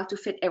don't know how to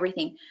fit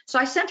everything. So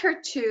I sent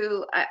her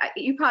to,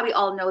 you probably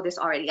all know this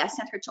already, I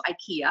sent her to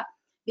IKEA,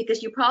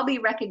 because you probably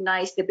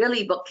recognize the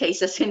Billy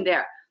bookcases in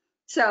there.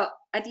 So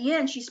at the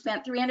end, she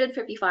spent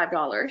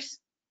 $355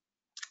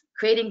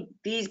 creating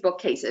these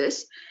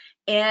bookcases.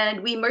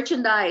 And we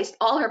merchandised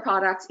all her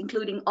products,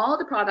 including all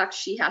the products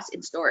she has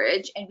in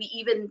storage, and we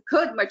even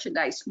could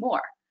merchandise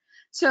more.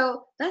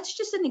 So that's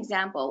just an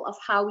example of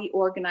how we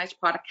organize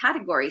product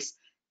categories.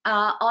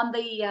 On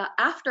the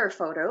after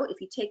photo,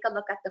 if you take a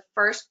look at the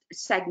first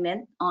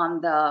segment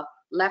on the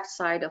left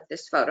side of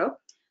this photo,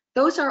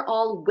 those are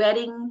all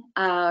wedding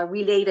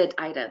related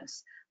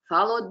items,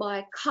 followed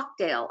by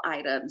cocktail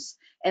items,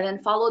 and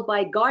then followed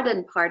by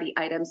garden party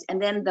items,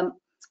 and then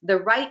the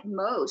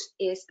rightmost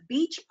is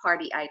beach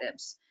party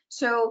items.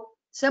 So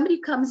somebody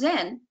comes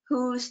in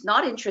who's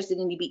not interested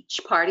in the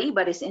beach party,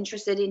 but is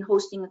interested in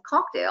hosting a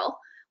cocktail,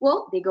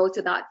 well, they go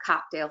to that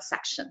cocktail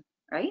section,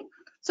 right?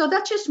 So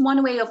that's just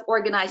one way of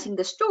organizing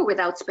the store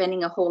without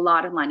spending a whole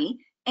lot of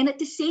money, and at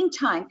the same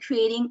time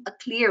creating a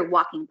clear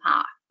walking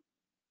path.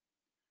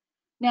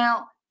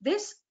 Now,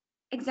 this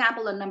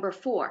example on number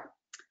 4,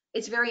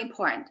 it's very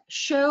important.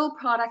 Show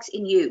products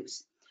in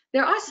use.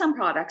 There are some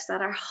products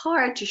that are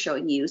hard to show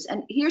in use,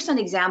 and here's an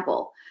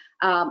example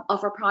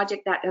of a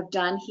project that I've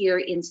done here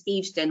in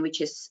Steveston,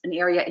 which is an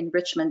area in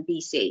Richmond,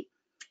 BC.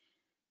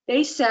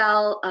 They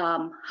sell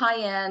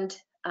high-end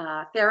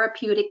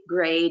therapeutic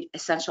grade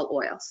essential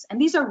oils, and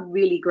these are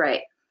really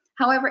great.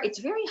 However, it's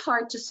very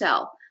hard to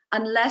sell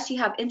unless you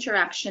have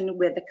interaction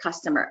with the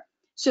customer.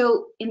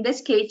 So in this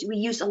case, we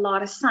use a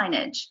lot of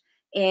signage.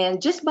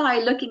 And just by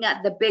looking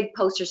at the big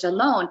posters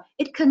alone,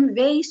 it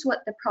conveys what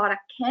the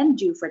product can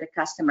do for the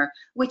customer,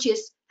 which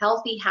is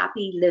healthy,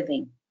 happy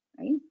living,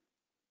 right?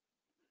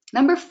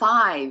 Number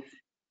 5.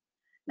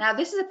 Now,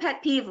 this is a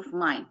pet peeve of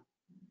mine.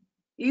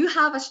 You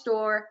have a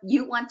store,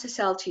 you want to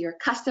sell to your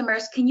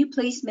customers. Can you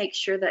please make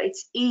sure that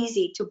it's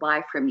easy to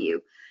buy from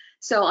you?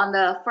 So on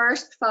the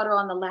first photo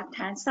on the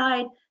left-hand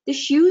side, the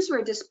shoes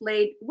were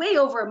displayed way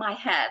over my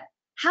head.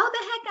 How the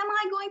heck am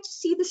I going to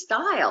see the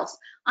styles?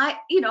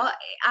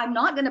 I'm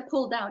not going to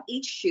pull down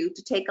each shoe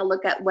to take a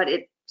look at what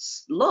it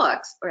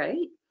looks,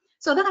 right?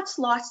 So that's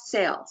lost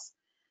sales.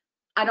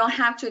 I don't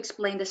have to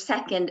explain the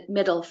second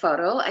middle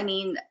photo. I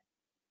mean,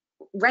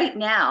 right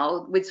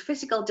now with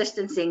physical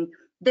distancing,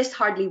 this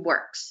hardly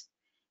works.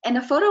 And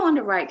the photo on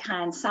the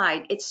right-hand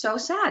side, it's so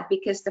sad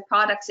because the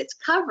products it's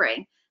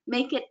covering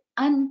make it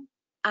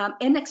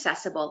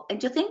inaccessible. And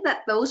to think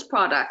that those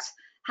products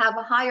have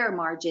a higher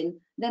margin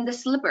than the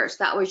slippers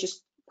that were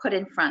just put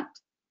in front.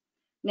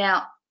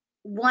 Now,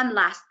 one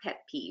last pet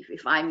peeve,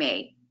 if I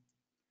may.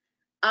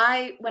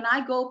 When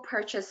I go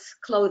purchase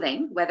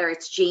clothing, whether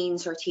it's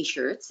jeans or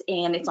t-shirts,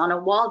 and it's on a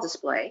wall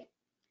display,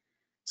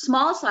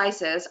 small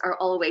sizes are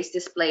always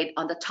displayed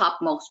on the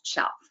topmost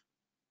shelf,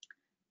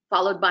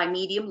 followed by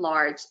medium,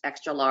 large,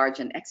 extra large,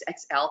 and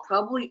XXL,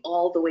 probably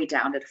all the way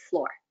down to the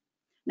floor.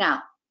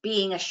 Now,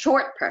 being a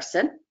short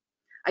person,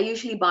 I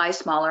usually buy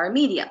smaller or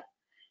medium.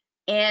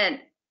 And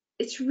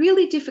it's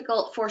really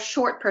difficult for a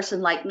short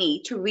person like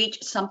me to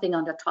reach something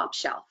on the top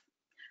shelf.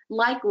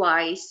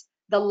 Likewise,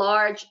 the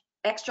large,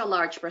 extra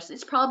large person,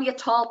 it's probably a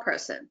tall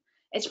person.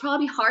 It's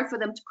probably hard for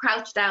them to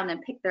crouch down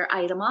and pick their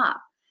item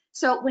up.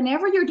 So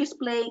whenever you're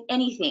displaying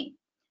anything,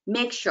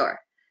 make sure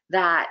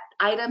that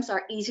items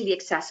are easily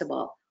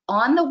accessible.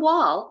 On the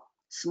wall,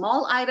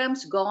 small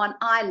items go on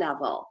eye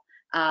level,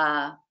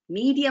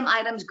 medium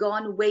items go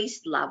on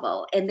waist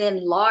level, and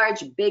then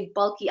large, big,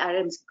 bulky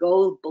items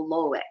go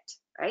below it,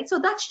 right? So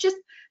that's just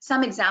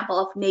some example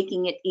of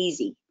making it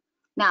easy.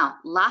 Now,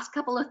 last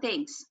couple of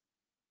things.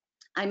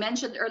 I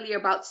mentioned earlier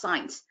about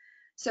signs.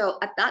 So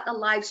at that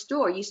Alive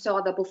store, you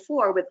saw the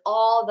before with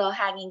all the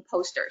hanging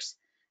posters.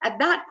 At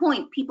that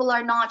point, people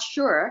are not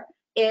sure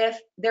if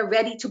they're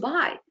ready to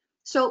buy.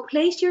 So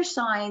place your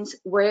signs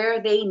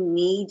where they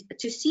need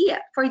to see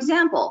it. For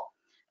example,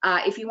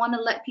 if you want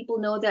to let people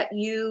know that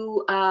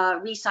you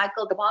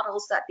recycle the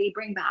bottles that they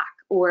bring back,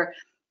 or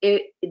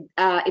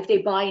if they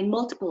buy in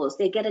multiples,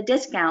 they get a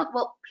discount.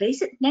 Well,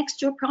 place it next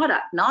to your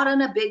product, not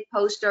on a big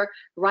poster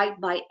right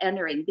by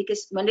entering,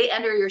 because when they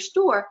enter your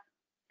store,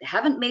 they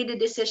haven't made a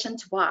decision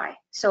to buy.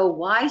 So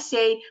why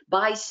say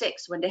buy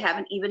 6 when they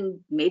haven't even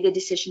made a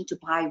decision to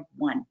buy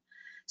 1?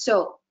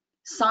 So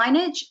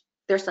signage,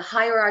 there's a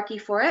hierarchy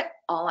for it.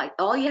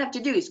 All you have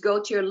to do is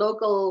go to your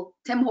local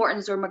Tim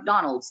Hortons or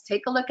McDonald's,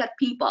 take a look at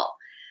people.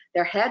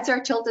 Their heads are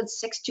tilted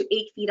 6 to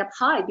 8 feet up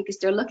high because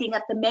they're looking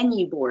at the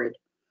menu board.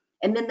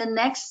 And then the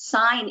next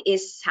sign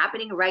is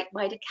happening right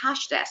by the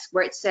cash desk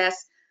where it says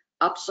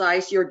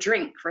upsize your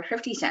drink for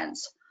 50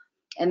 cents.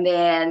 And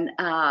then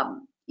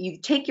you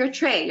take your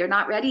tray, you're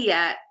not ready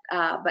yet,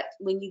 but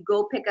when you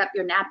go pick up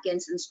your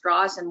napkins and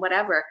straws and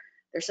whatever,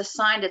 there's a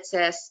sign that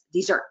says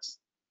desserts.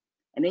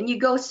 And then you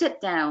go sit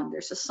down,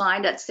 there's a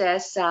sign that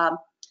says,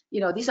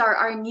 these are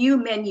our new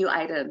menu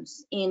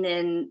items. And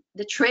then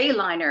the tray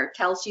liner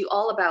tells you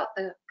all about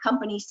the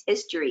company's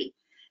history.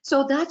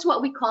 So that's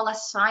what we call a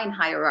sign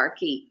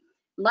hierarchy.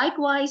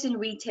 Likewise, in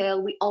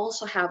retail, we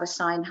also have a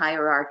sign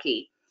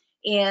hierarchy.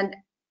 And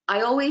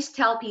I always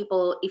tell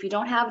people, if you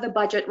don't have the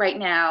budget right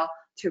now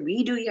to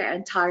redo your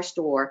entire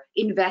store,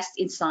 invest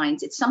in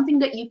signs. It's something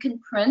that you can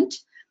print,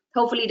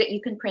 hopefully that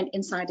you can print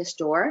inside the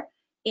store,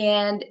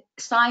 and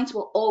signs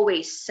will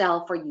always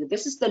sell for you.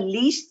 This is the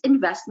least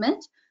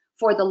investment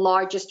for the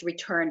largest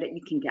return that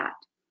you can get.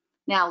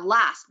 Now,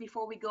 last,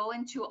 before we go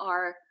into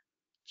our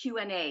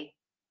Q&A,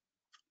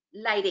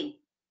 lighting.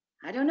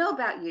 I don't know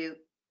about you,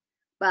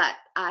 but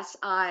as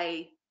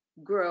I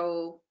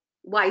grow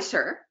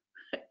wiser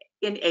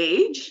in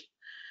age,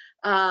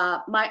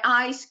 my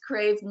eyes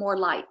crave more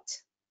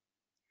light.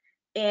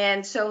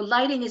 And so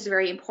lighting is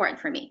very important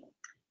for me.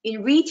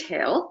 In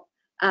retail,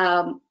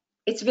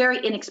 it's very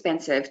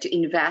inexpensive to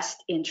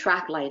invest in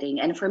track lighting.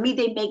 And for me,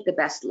 they make the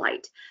best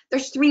light.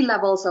 There's 3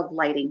 levels of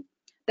lighting.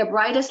 The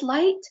brightest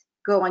light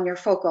go on your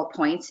focal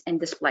points and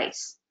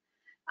displays.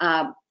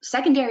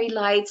 Secondary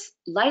lights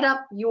light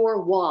up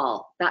your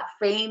wall, that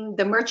frame,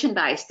 the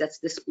merchandise that's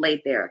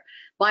displayed there.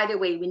 By the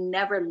way, we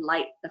never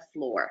light the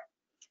floor.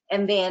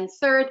 And then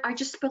third are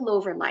just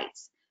spillover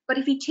lights. But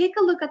if you take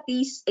a look at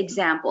these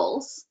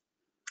examples,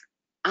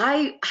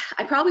 I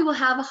probably will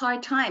have a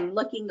hard time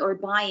looking or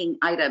buying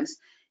items.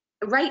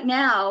 Right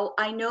now,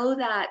 I know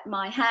that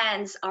my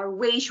hands are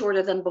way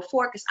shorter than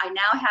before because I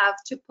now have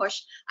to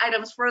push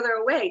items further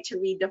away to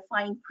read the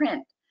fine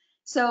print.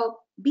 So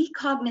be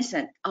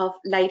cognizant of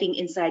lighting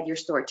inside your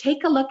store.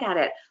 Take a look at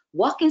it.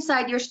 Walk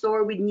inside your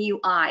store with new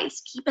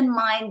eyes. Keep in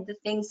mind the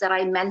things that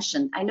I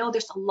mentioned. I know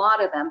there's a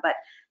lot of them, but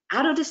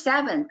out of the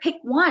 7, pick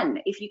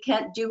 1 if you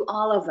can't do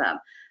all of them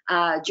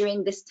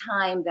during this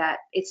time that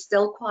it's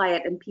still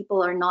quiet and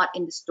people are not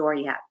in the store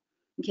yet.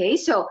 Okay,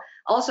 so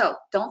also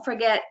don't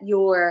forget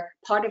your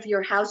part of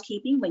your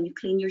housekeeping when you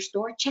clean your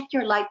store. Check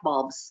your light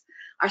bulbs.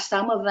 Are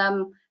some of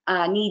them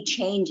need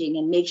changing,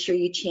 and make sure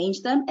you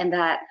change them and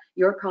that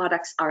your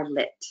products are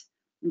lit.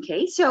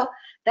 Okay, so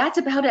that's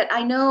about it.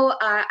 I know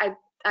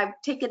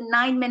I've taken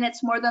 9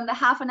 minutes more than the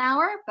half an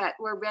hour, but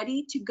we're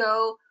ready to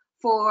go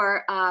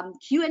for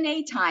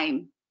Q&A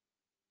time.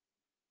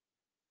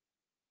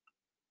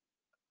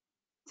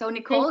 So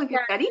Nicole, if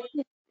you're ready.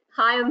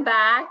 Hi, I'm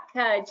back,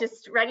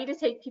 just ready to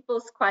take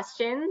people's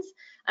questions.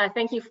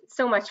 Thank you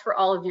so much for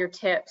all of your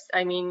tips.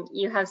 I mean,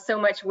 you have so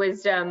much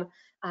wisdom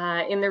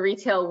in the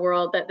retail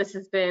world that this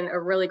has been a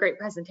really great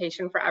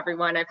presentation for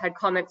everyone. I've had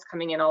comments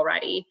coming in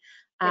already.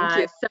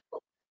 Thank you.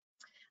 So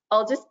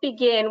I'll just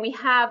begin. We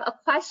have a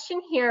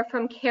question here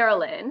from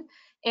Carolyn,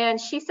 and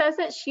she says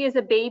that she is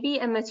a baby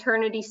and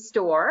maternity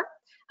store,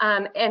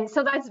 and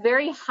so that's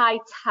very high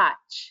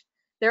touch.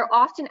 They're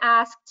often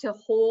asked to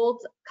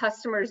hold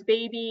customers'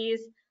 babies,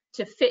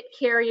 to fit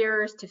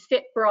carriers, to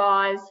fit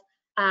bras.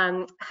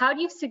 How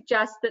do you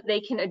suggest that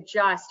they can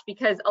adjust?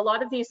 Because a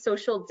lot of these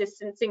social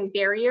distancing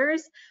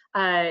barriers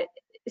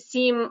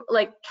seem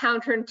like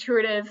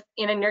counterintuitive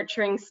in a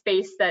nurturing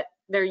space that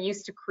they're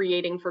used to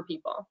creating for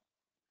people.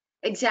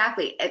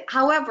 Exactly.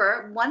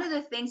 However, one of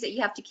the things that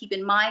you have to keep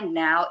in mind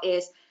now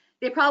is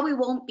they probably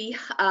won't be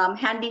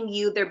handing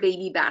you their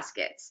baby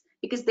baskets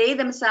because they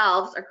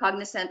themselves are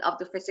cognizant of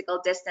the physical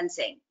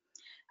distancing.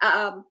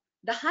 The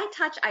high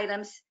touch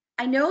items,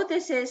 I know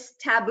this is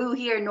taboo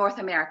here in North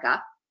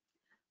America,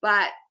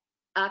 but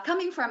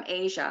coming from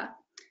Asia,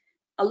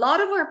 a lot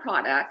of our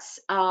products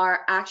are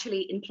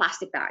actually in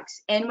plastic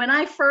bags. And when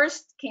I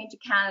first came to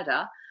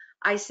Canada,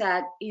 I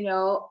said,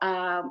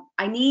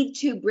 I need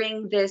to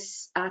bring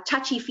this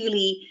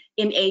touchy-feely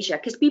in Asia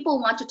because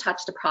people want to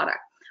touch the product.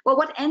 Well,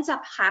 what ends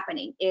up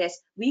happening is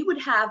we would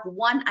have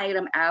one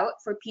item out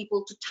for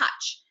people to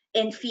touch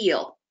and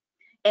feel.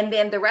 And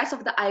then the rest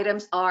of the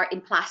items are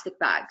in plastic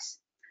bags.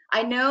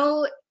 I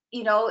know,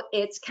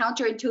 it's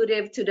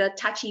counterintuitive to the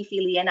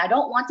touchy-feely, and I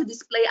don't want to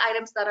display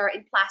items that are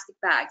in plastic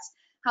bags.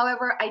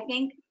 However, I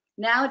think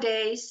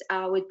nowadays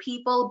with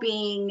people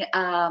being,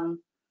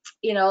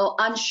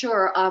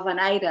 unsure of an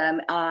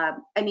item,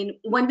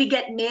 when we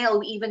get mail,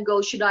 we even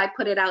go, should I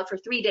put it out for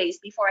 3 days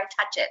before I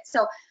touch it?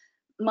 So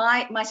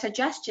my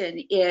suggestion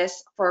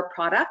is for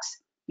products,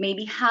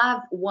 maybe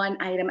have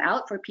one item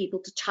out for people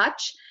to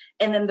touch,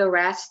 and then the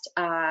rest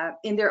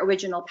in their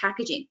original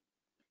packaging,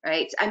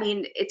 right? I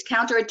mean, it's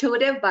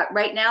counterintuitive, but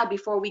right now,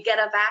 before we get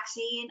a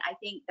vaccine, I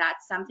think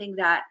that's something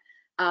that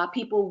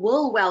people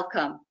will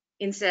welcome,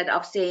 instead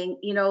of saying,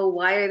 you know,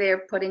 why are they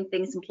putting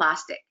things in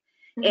plastic?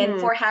 And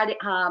for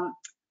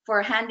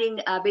handing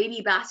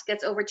baby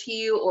baskets over to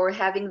you, or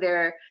having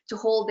to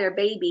hold their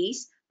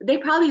babies, they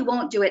probably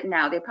won't do it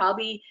now. They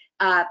probably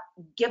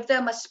give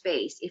them a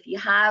space. If you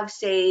have,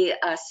 say,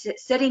 a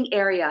sitting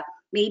area,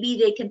 maybe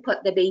they can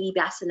put the baby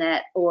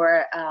bassinet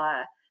or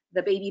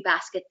the baby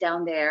basket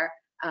down there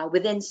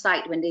within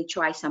sight when they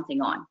try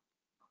something on.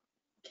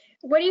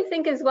 What do you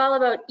think as well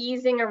about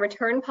easing a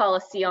return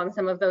policy on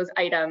some of those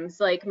items,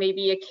 like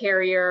maybe a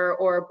carrier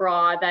or a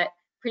bra that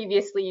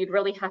previously you'd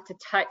really have to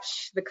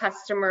touch the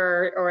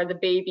customer or the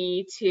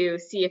baby to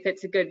see if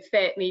it's a good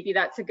fit? Maybe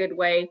that's a good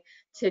way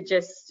to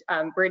just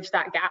bridge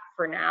that gap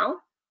for now.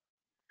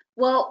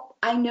 Well,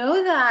 I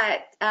know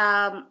that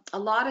a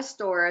lot of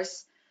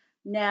stores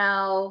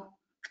now,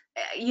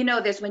 you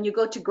know this, when you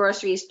go to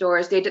grocery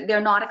stores, they're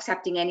not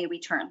accepting any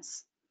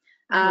returns.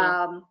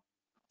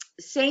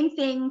 Same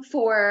thing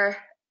for,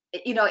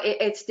 you know,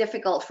 it's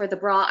difficult for the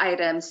bra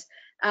items.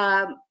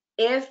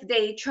 If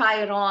they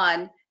try it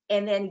on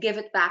and then give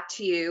it back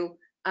to you,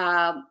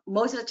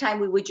 most of the time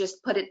we would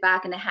just put it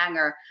back in a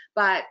hanger.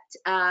 But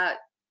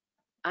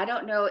I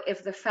don't know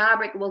if the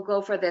fabric will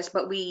go for this,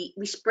 but we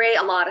spray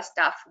a lot of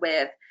stuff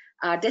with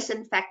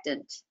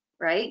disinfectant,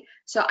 right?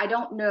 So I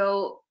don't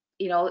know,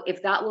 you know,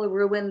 if that will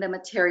ruin the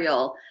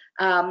material.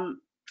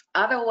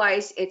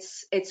 Otherwise,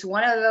 it's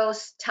one of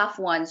those tough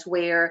ones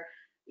where,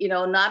 you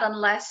know, not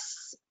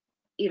unless,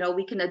 you know,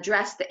 we can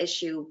address the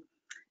issue.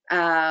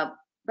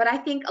 But I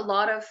think a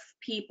lot of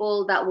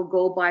people that will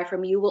go buy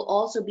from you will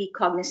also be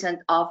cognizant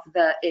of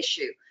the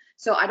issue.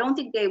 So I don't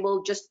think they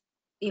will just,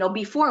 you know,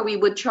 before we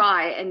would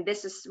try, and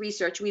this is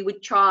research, we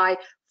would try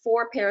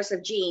 4 pairs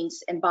of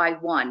jeans and buy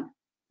one.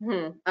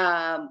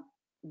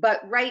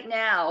 But right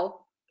now,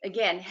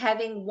 again,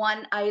 having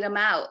one item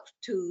out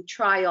to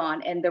try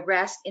on and the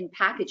rest in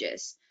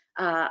packages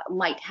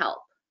might help,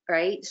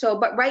 right? So,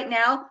 but right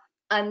now,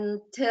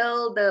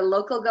 until the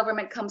local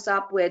government comes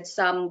up with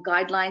some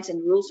guidelines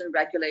and rules and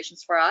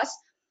regulations for us,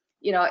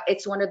 you know,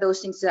 it's one of those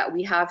things that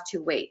we have to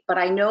wait. But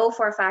I know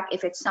for a fact,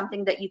 if it's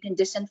something that you can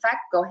disinfect,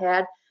 go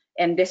ahead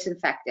and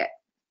disinfect it.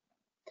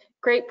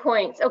 Great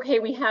points. Okay,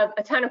 we have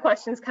a ton of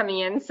questions coming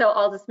in, so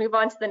I'll just move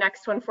on to the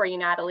next one for you,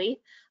 Natalie.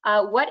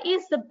 What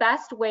is the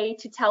best way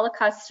to tell a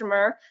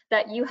customer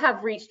that you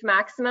have reached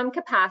maximum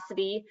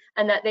capacity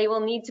and that they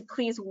will need to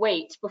please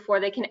wait before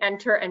they can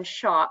enter and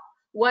shop?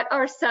 What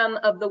are some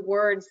of the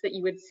words that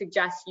you would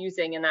suggest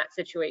using in that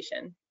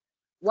situation?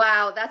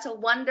 Wow, that's a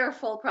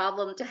wonderful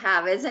problem to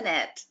have, isn't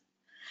it?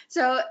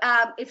 So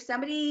if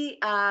somebody,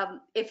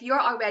 if you're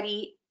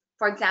already,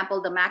 for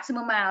example, the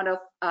maximum amount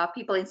of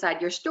people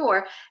inside your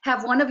store,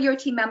 have one of your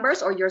team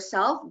members or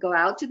yourself go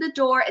out to the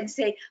door and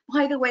say,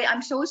 by the way,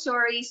 I'm so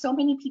sorry, so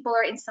many people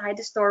are inside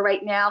the store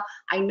right now.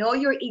 I know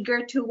you're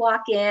eager to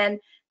walk in,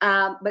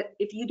 but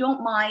if you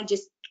don't mind,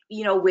 just,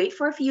 you know, wait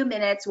for a few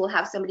minutes. We'll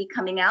have somebody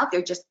coming out.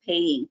 They're just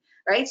paying,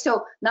 right?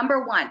 So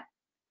number one,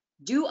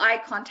 do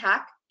eye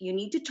contact. You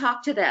need to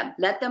talk to them.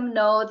 Let them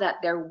know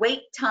that their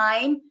wait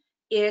time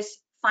is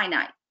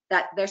finite,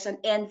 that there's an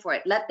end for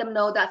it. Let them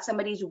know that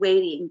somebody's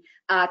waiting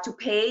to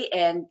pay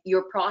and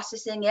you're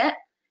processing it,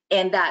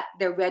 and that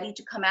they're ready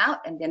to come out,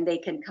 and then they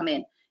can come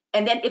in.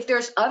 And then if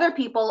there's other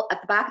people at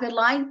the back of the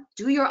line,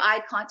 do your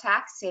eye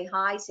contact, say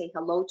hi, say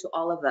hello to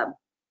all of them.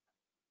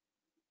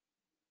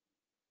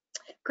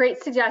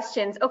 Great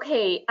suggestions.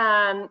 Okay,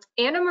 Anna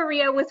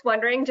Maria was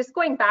wondering, just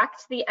going back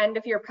to the end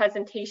of your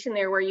presentation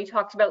there where you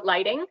talked about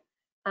lighting,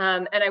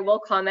 and I will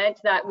comment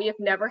that we have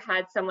never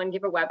had someone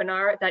give a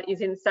webinar that is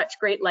in such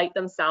great light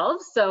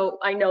themselves. So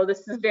I know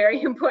this is a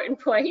very important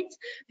point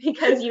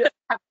because you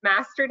have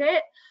mastered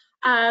it.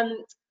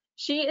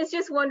 She is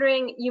just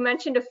wondering, you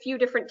mentioned a few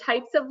different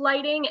types of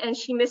lighting and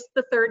she missed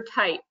the third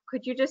type.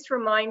 Could you just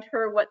remind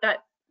her what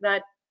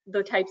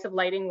the types of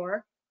lighting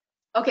were?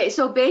 Okay,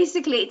 so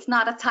basically it's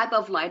not a type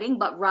of lighting,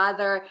 but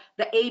rather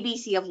the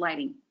ABC of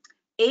lighting.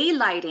 A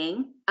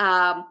lighting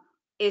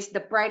is the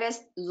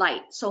brightest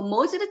light. So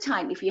most of the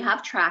time, if you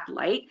have track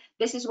light,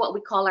 this is what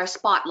we call our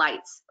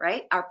spotlights,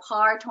 right? Our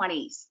PAR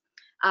 20s.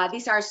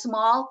 These are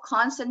small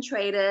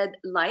concentrated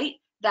light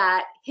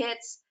that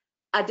hits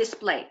a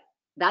display.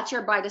 That's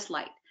your brightest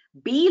light.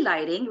 B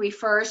lighting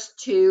refers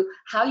to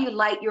how you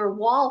light your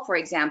wall, for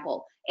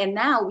example. And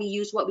now we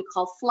use what we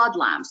call flood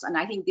lamps. And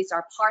I think these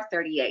are PAR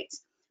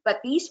 38s. But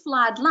these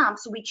flood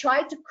lamps, we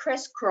try to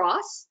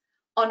crisscross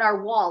on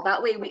our wall.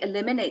 That way we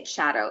eliminate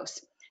shadows.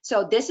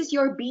 So this is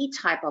your B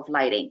type of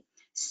lighting.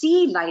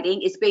 C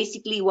lighting is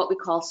basically what we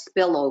call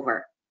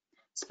spillover.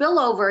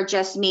 Spillover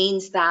just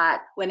means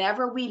that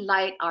whenever we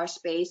light our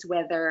space,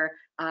 whether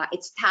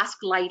it's task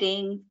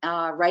lighting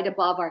right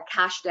above our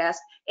cash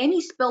desk, any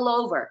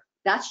spillover,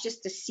 that's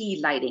just the C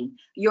lighting.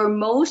 Your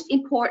most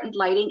important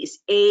lighting is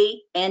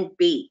A and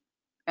B,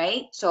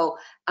 right? So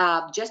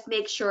just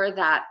make sure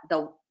that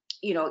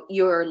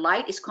your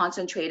light is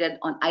concentrated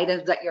on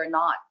items that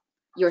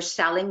you're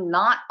selling,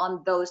 not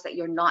on those that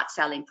you're not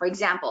selling. For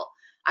example,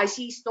 I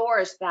see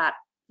stores that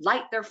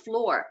light their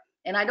floor,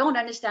 and I don't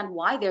understand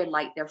why they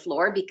light their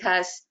floor,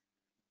 because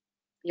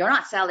you're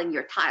not selling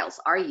your tiles,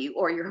 are you,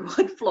 or your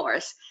wood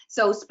floors?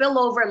 So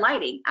spillover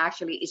lighting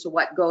actually is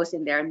what goes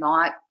in there,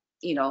 not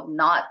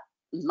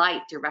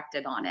light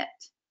directed on it.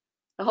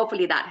 So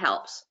hopefully that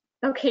helps.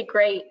 Okay,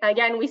 great.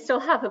 Again, we still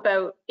have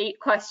about 8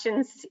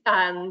 questions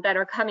that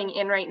are coming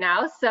in right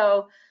now,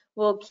 so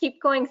we'll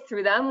keep going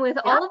through them. With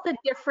all of the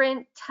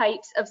different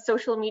types of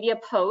social media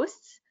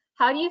posts,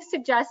 how do you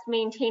suggest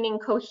maintaining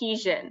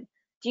cohesion?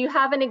 Do you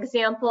have an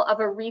example of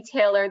a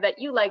retailer that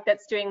you like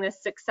that's doing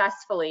this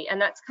successfully?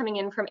 And that's coming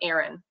in from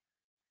Aaron.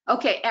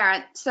 Okay,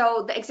 Aaron,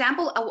 so the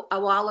example a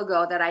while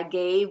ago that I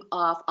gave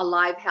of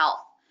Alive Health,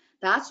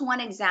 that's one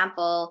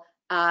example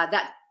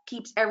that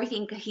keeps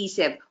everything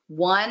cohesive.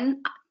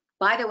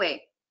 By the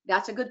way,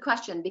 that's a good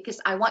question,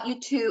 because I want you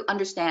to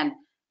understand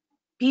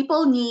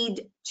people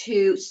need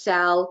to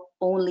sell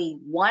only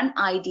one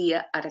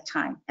idea at a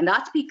time. And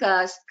that's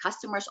because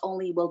customers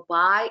only will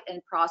buy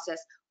and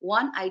process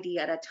one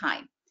idea at a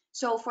time.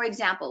 So for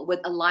example,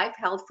 with a Live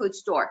Health food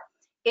store,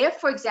 if,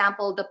 for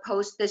example, the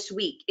post this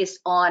week is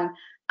on,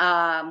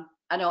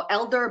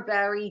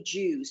 elderberry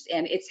juice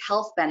and its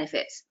health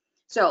benefits.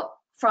 So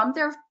from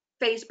their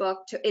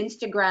Facebook to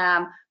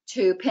Instagram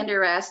to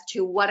Pinterest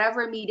to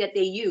whatever media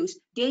they use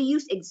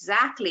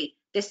exactly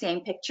the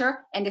same picture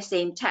and the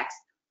same text.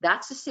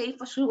 That's the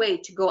safest way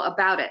to go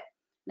about it.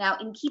 Now,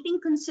 in keeping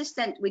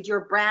consistent with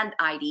your brand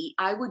ID,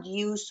 I would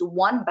use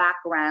one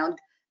background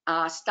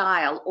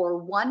style or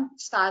one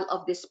style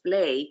of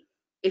display,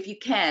 if you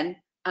can,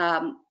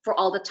 for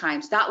all the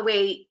times. That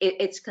way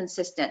it's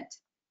consistent.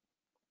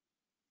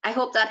 I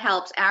hope that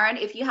helps. Aaron,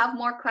 if you have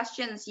more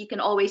questions, you can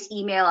always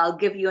email. I'll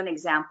give you an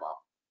example.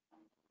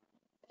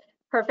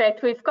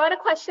 Perfect. We've got a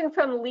question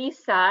from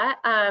Lisa.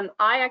 I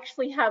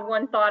actually have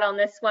one thought on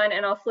this one,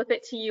 and I'll flip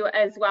it to you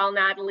as well,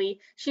 Natalie.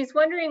 She's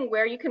wondering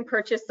where you can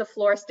purchase the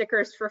floor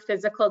stickers for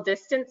physical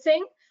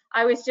distancing.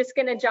 I was just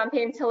going to jump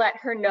in to let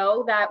her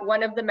know that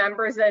one of the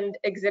members and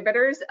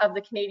exhibitors of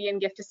the Canadian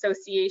Gift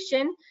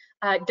Association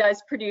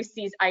does produce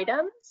these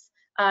items.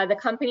 The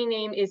company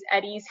name is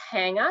Eddie's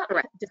Hang Up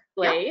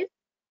Displays.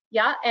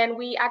 Yeah, and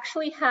we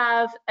actually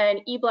have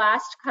an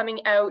e-blast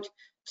coming out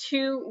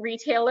to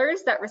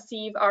retailers that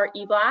receive our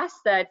e-blast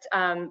that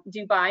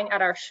do buying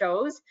at our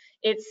shows.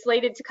 It's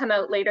slated to come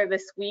out later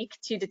this week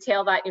to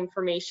detail that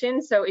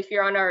information. So if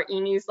you're on our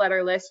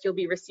e-newsletter list, you'll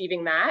be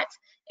receiving that.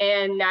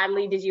 And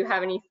Natalie, did you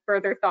have any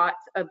further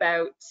thoughts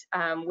about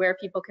where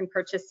people can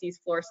purchase these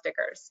floor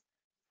stickers?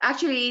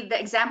 Actually, the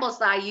examples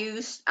that I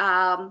used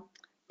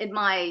in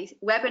my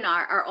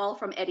webinar are all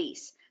from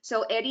Eddie's.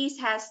 So Eddie's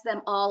has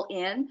them all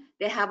in.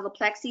 They have the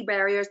plexi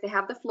barriers, they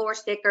have the floor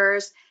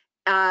stickers,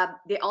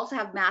 they also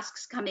have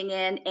masks coming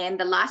in. And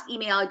the last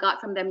email I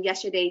got from them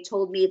yesterday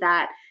told me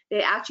that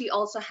they actually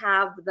also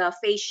have the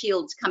face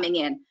shields coming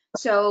in.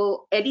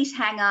 So Eddie's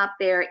Hang Up,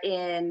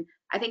 I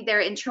think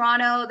they're in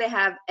Toronto, they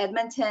have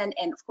Edmonton,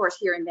 and of course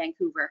here in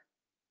Vancouver.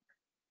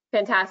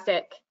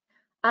 Fantastic.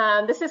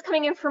 This is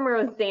coming in from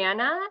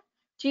Rosanna.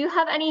 Do you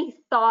have any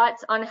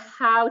thoughts on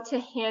how to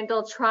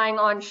handle trying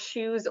on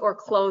shoes or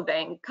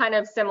clothing? Kind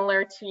of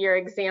similar to your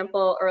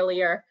example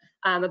earlier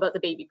about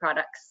the baby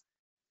products.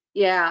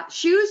 Yeah,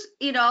 shoes,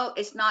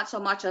 it's not so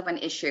much of an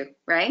issue,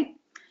 right?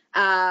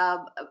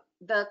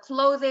 The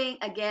clothing,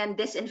 again,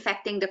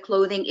 disinfecting the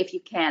clothing if you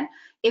can.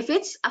 If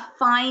it's a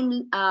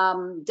fine,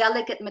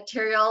 delicate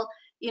material,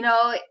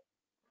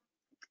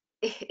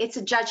 it's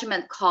a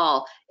judgment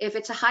call. If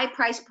it's a high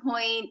price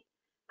point,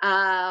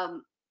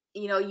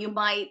 you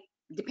might,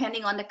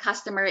 depending on the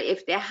customer,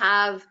 if they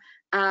have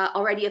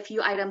already a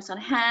few items on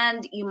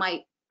hand, you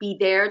might be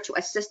there to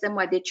assist them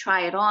while they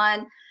try it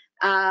on.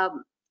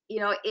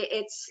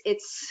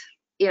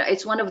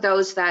 It's one of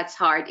those that's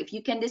hard. If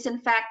you can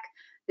disinfect.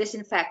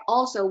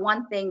 Also,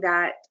 one thing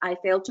that I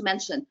failed to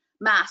mention,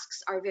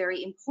 masks are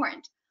very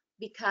important,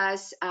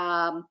 because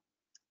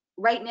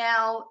right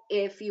now,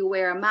 if you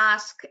wear a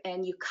mask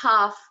and you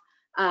cough,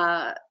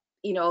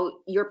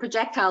 your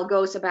projectile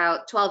goes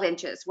about 12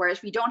 inches, whereas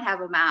if you don't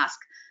have a mask,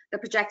 the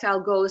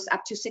projectile goes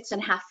up to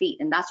 6.5 feet,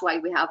 and that's why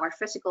we have our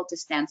physical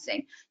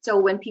distancing. So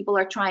when people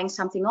are trying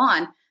something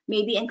on,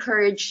 maybe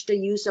encourage the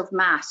use of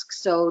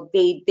masks so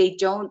they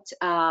don't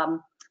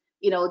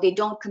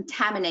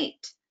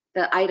contaminate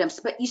the items.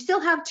 But you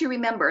still have to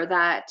remember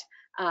that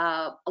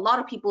a lot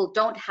of people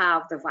don't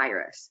have the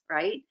virus,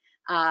 right?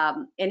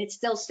 And it's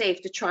still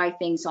safe to try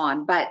things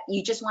on, but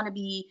you just want to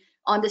be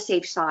on the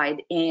safe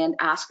side and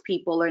ask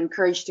people or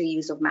encourage the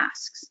use of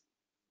masks.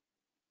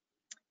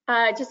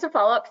 Just a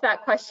follow-up to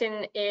that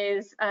question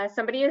is,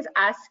 somebody is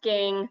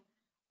asking,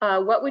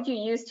 what would you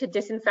use to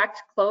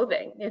disinfect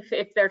clothing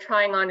if they're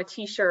trying on a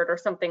t-shirt or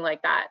something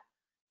like that?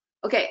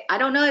 Okay, I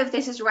don't know if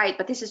this is right,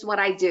 but this is what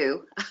I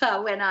do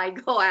when I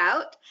go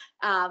out.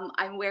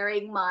 I'm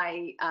wearing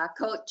my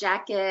coat,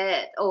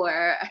 jacket, or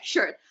a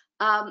shirt.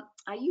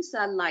 I use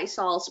a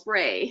Lysol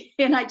spray,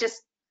 and I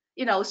just,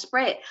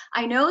 spray it.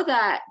 I know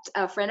that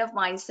a friend of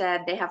mine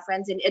said they have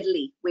friends in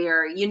Italy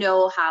where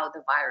how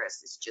the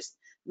virus is just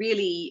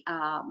really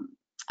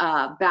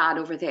bad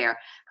over there.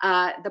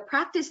 The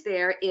practice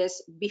there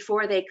is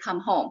before they come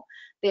home,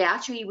 they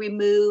actually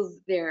remove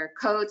their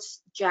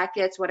coats,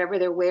 jackets, whatever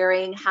they're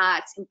wearing,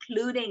 hats,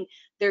 including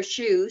their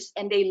shoes,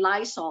 and they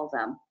Lysol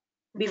them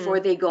before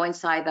they go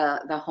inside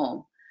the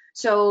home.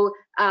 So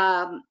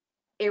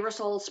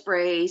aerosol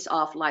sprays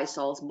of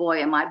Lysols.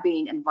 Boy, am I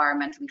being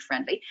environmentally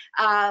friendly.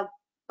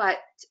 But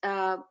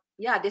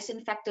yeah,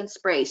 disinfectant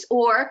sprays.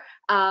 Or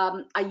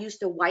I use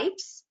the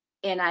wipes,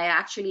 and I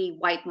actually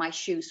wipe my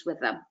shoes with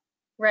them.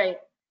 Right.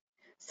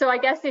 So I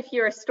guess if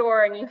you're a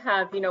store and you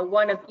have,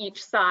 one of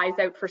each size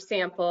out for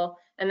sample,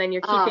 and then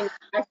you're keeping the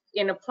rest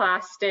in a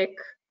plastic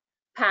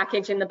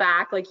package in the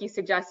back, like you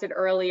suggested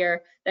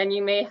earlier, then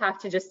you may have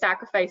to just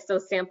sacrifice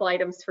those sample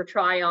items for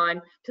try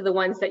on to the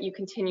ones that you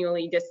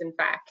continually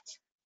disinfect.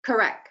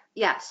 Correct.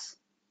 Yes.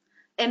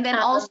 And then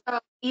also,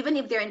 even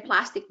if they're in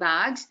plastic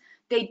bags,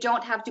 they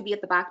don't have to be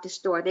at the back of the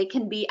store. They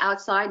can be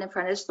outside in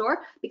front of the store,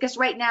 because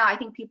right now I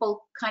think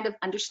people kind of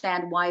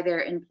understand why they're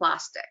in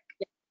plastic.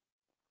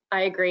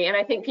 I agree. And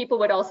I think people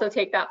would also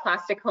take that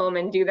plastic home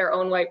and do their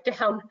own wipe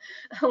down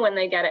when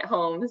they get it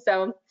home.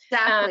 So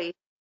exactly.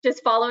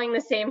 Just following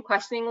the same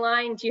questioning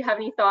line, do you have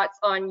any thoughts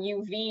on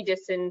UV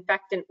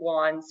disinfectant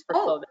wands for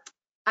clothing?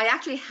 I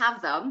actually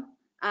have them.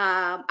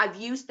 I've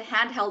used the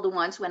handheld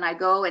ones when I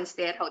go and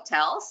stay at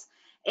hotels.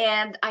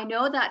 And I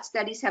know that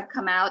studies have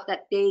come out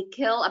that they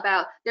kill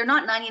they're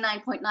not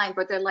 99.9,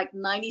 but they're like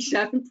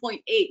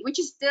 97.8, which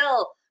is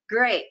still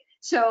great.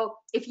 So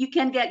if you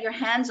can get your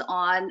hands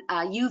on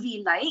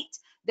UV light,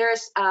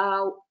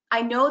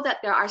 I know that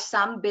there are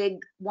some big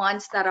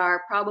ones that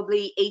are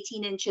probably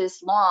 18 inches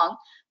long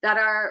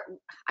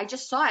I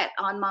just saw it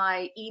on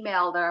my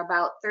email, they're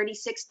about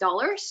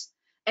 $36.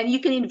 And you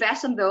can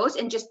invest in those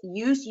and just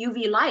use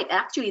UV light.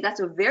 Actually, that's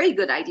a very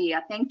good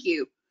idea. Thank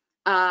you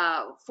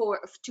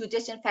to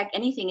disinfect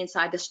anything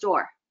inside the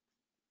store.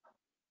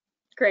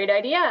 Great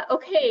idea.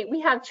 Okay, we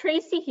have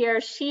Tracy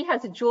here. She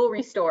has a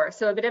jewelry store,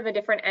 so a bit of a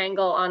different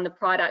angle on the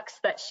products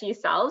that she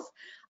sells.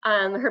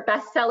 Her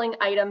best-selling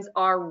items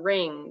are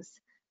rings.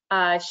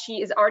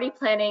 She is already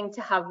planning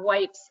to have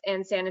wipes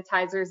and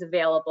sanitizers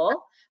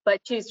available, but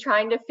she's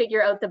trying to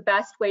figure out the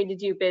best way to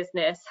do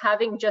business.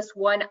 Having just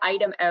one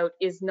item out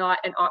is not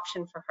an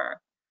option for her.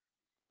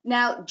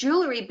 Now,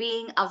 jewelry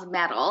being of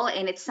metal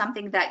and it's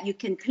something that you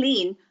can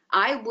clean,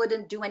 I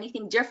wouldn't do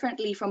anything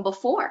differently from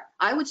before.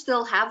 I would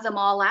still have them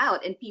all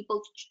out and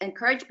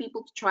encourage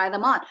people to try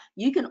them on.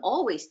 You can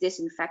always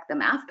disinfect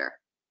them after.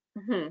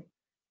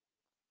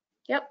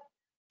 Yep.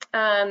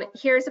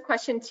 Here's a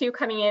question too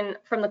coming in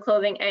from the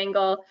clothing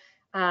angle.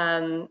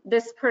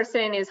 This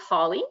person is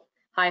Holly.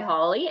 Hi,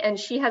 Holly. And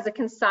she has a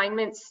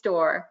consignment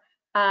store.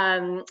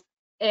 And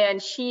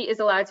she is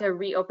allowed to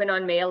reopen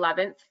on May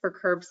 11th for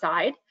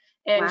curbside.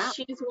 And wow.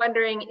 She's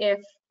wondering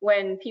if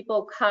when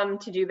people come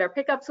to do their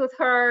pickups with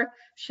her,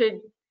 should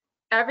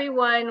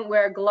everyone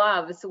wear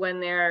gloves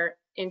when they're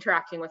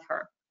interacting with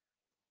her?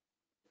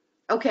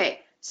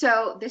 Okay,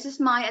 so this is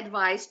my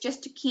advice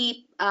just to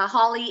keep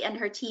Holly and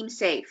her team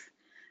safe.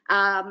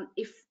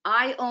 If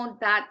I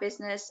owned that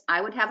business, I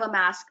would have a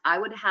mask, I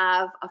would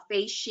have a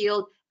face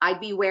shield,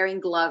 I'd be wearing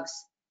gloves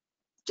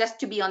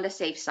just to be on the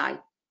safe side,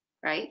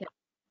 right?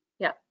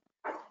 Yeah.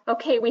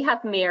 Okay, we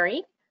have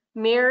Mary.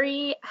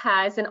 Mary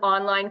has an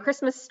online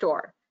Christmas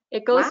store.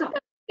 It goes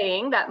without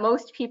saying that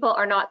most people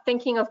are not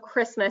thinking of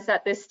Christmas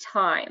at this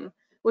time.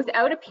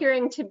 Without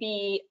appearing to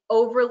be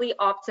overly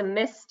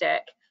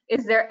optimistic,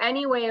 is there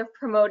any way of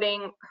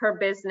promoting her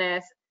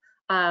business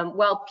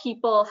while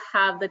people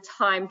have the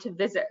time to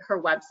visit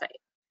her website?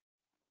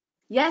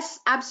 Yes,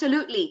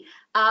 absolutely.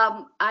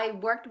 I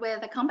worked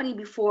with a company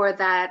before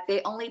that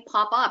they only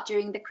pop up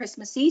during the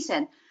Christmas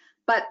season.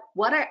 But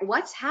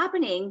what's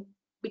happening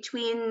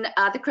between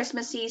the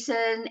Christmas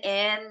season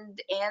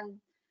and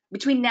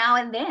between now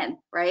and then,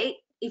 right?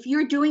 If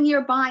you're doing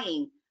your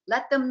buying,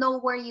 let them know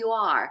where you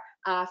are.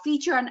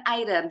 Feature an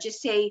item,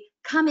 just say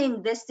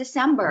coming this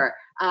December.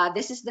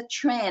 This is the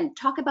trend.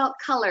 Talk about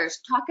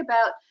colors. Talk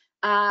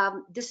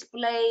about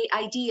display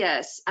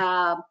ideas.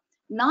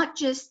 Not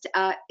just,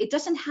 it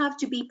doesn't have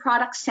to be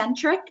product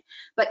centric,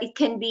 but it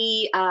can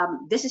be,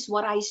 this is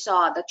what I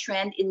saw, the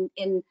trend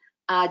in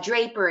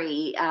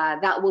drapery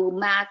that will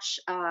match,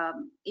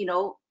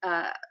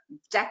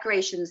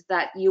 decorations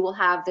that you will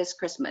have this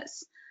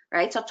Christmas,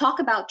 right? So talk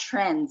about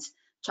trends.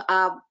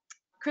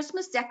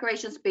 Christmas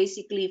decorations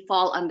basically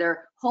fall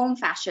under home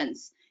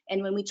fashions.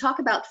 And when we talk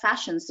about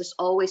fashions, there's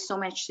always so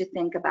much to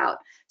think about.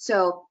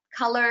 So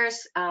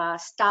colors,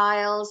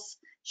 styles,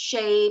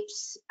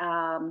 shapes,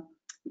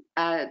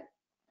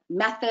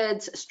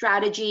 methods,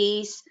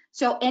 strategies.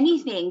 So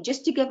anything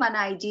just to give an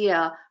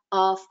idea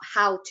of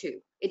how to.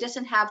 It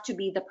doesn't have to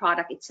be the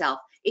product itself.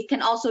 It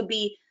can also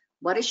be,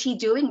 what is she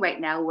doing right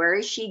now? Where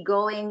is she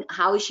going?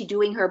 How is she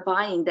doing her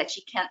buying that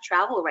she can't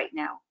travel right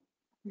now?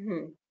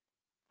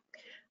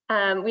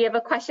 We have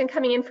a question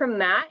coming in from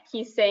Matt.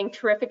 He's saying,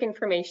 terrific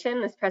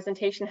information. This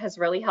presentation has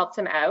really helped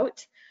him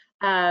out.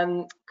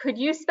 Could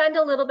you spend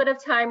a little bit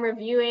of time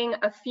reviewing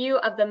a few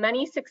of the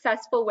many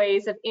successful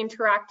ways of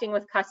interacting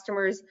with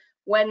customers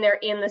when they're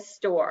in the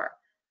store?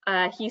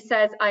 He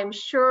says, I'm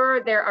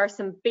sure there are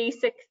some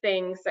basic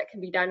things that can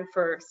be done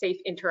for safe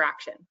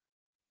interaction.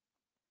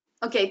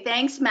 Okay,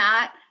 thanks,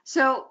 Matt.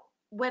 So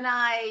when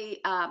I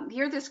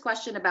hear this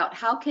question about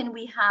how can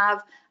we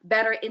have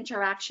better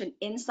interaction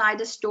inside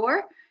the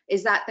store,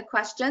 is that the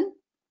question?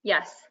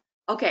 Yes.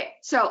 Okay,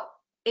 so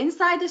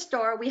inside the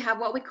store, we have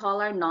what we call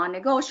our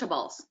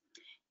non-negotiables.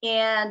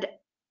 And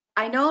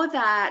I know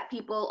that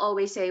people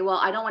always say, well,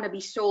 I don't want to be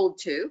sold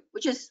to,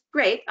 which is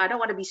great. I don't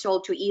want to be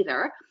sold to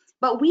either.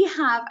 But we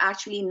have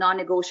actually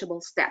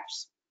non-negotiable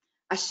steps.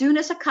 As soon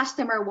as a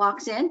customer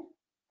walks in,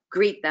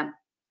 greet them,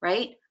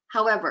 right?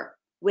 However,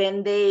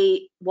 when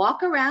they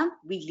walk around,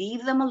 we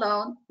leave them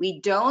alone. We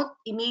don't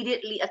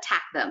immediately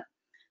attack them.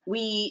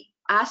 We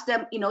ask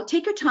them,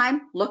 take your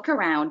time, look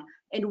around.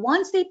 And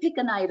once they pick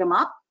an item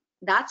up,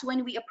 that's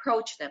when we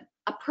approach them.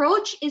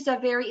 Approach is a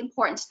very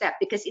important step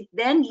because it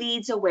then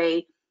leads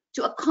away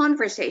to a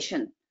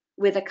conversation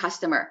with a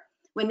customer.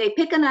 When they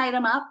pick an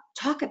item up,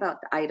 talk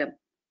about the item.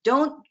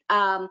 Don't,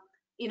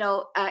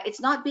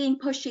 it's not being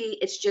pushy,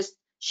 it's just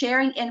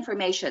sharing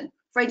information.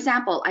 For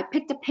example, I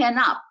picked a pen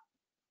up.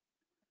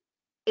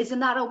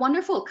 Isn't that a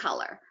wonderful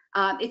color?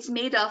 It's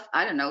made of,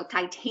 I don't know,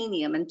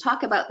 titanium, and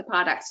talk about the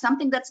product,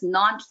 something that's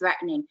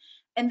non-threatening.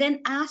 And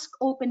then ask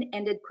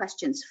open-ended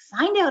questions.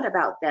 Find out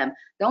about them.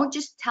 Don't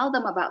just tell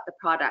them about the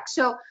product.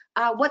 So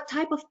what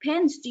type of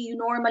pens do you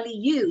normally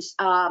use?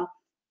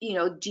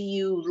 Do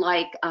you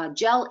like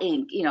gel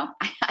ink?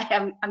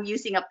 I'm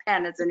using a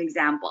pen as an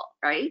example,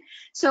 right?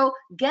 So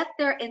get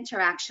their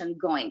interaction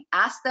going.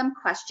 Ask them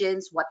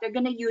questions, what they're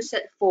going to use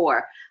it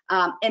for,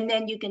 and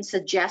then you can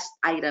suggest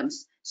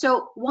items.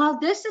 So while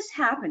this is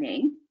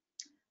happening,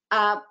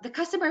 the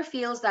customer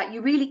feels that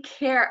you really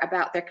care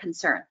about their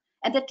concern.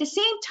 And at the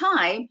same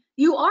time,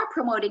 you are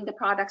promoting the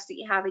products that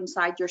you have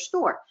inside your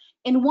store.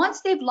 And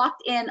once they've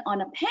locked in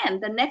on a pen,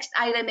 the next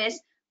item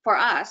is, for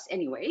us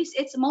anyways,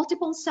 it's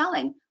multiple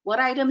selling. What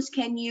items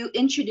can you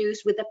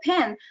introduce with a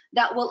pen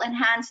that will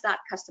enhance that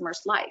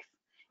customer's life?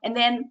 And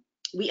then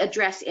we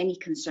address any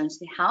concerns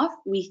they have.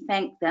 We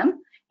thank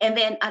them. And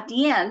then at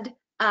the end,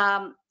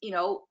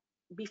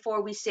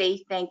 before we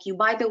say thank you,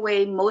 by the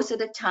way, most of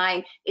the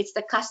time it's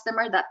the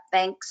customer that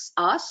thanks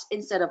us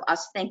instead of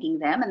us thanking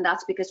them. And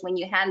that's because when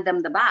you hand them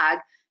the bag,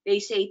 they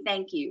say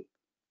thank you.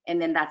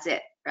 And then that's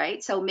it,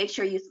 right? So make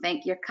sure you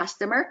thank your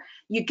customer.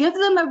 You give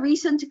them a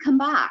reason to come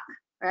back,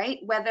 right?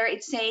 Whether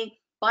it's saying,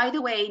 by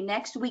the way,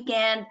 next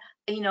weekend,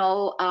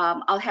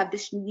 I'll have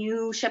this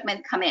new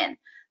shipment come in.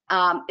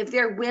 If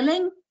they're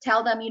willing,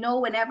 tell them,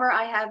 whenever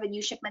I have a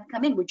new shipment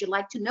come in, would you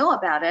like to know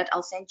about it?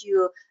 I'll send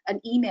you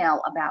an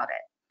email about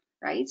it.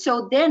 Right?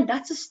 So then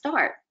that's a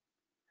start.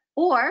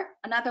 Or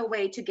another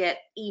way to get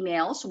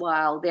emails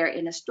while they're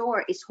in a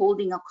store is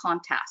holding a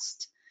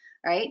contest,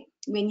 right?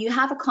 When you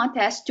have a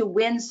contest to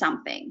win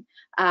something,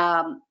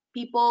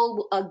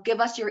 people give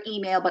us your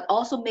email, but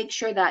also make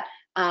sure that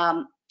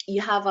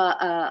you have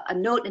a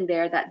note in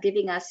there that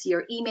giving us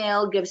your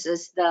email gives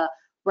us the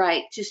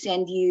right to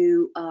send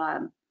you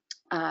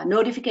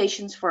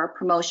notifications for our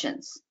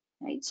promotions,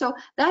 right? So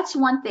that's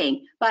one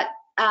thing. But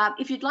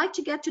if you'd like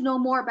to get to know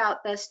more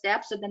about the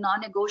steps or the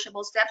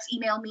non-negotiable steps,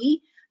 email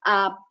me,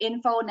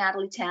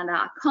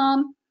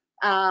 info@natalietana.com.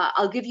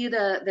 I'll give you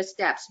the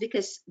steps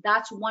because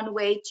that's one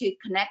way to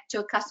connect to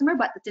a customer,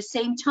 but at the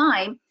same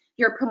time,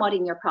 you're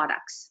promoting your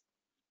products.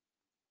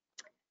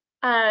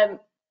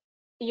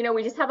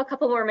 We just have a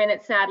couple more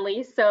minutes,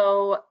 Natalie.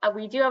 So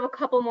we do have a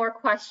couple more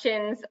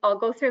questions. I'll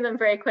go through them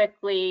very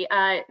quickly.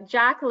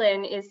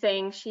 Jacqueline is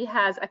saying she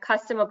has a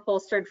custom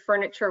upholstered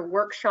furniture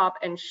workshop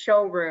and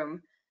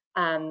showroom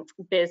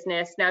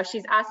business. Now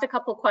she's asked a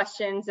couple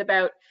questions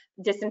about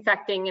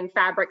disinfecting and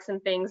fabrics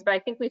and things, but I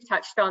think we've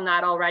touched on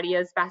that already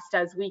as best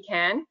as we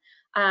can.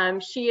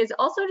 She is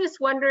also just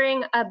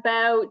wondering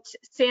about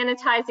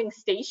sanitizing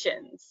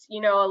stations. A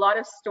lot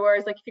of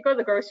stores, like if you go to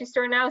the grocery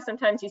store now,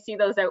 sometimes you see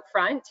those out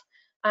front.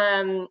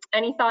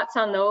 Any thoughts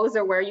on those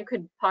or where you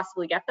could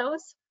possibly get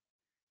those?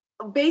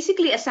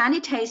 Basically, a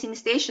sanitizing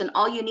station,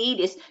 all you need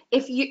is,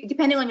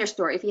 depending on your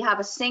store, if you have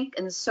a sink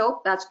and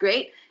soap, that's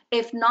great.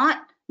 If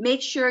not,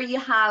 make sure you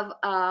have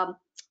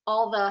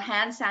all the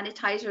hand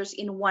sanitizers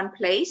in one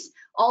place.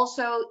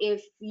 Also,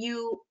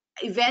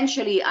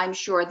 eventually, I'm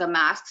sure the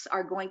masks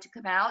are going to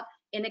come out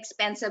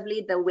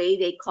inexpensively the way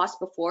they cost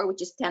before,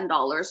 which is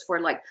 $10 for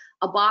like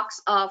a box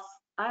of,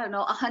 I don't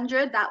know,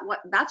 100.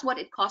 That's what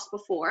it cost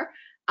before.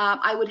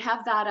 I would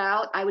have that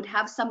out. I would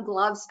have some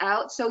gloves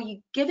out. So you're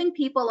giving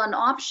people an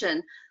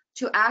option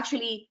to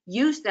actually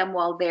use them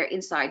while they're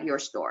inside your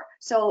store.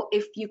 So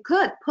if you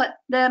could put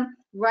them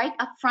right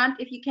up front,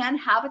 if you can,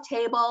 have a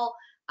table,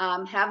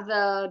 have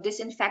the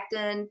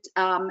disinfectant,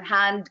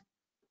 hand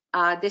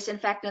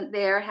disinfectant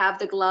there, have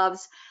the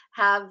gloves,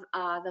 have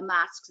the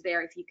masks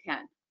there if you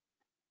can.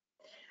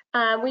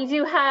 We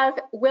do have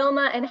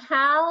Wilma and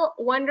Hal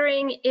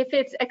wondering if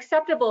it's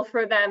acceptable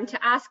for them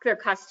to ask their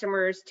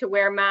customers to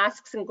wear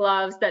masks and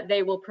gloves that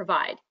they will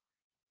provide.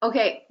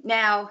 Okay,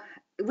 now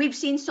we've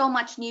seen so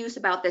much news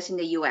about this in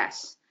the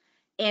US,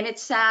 and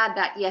it's sad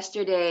that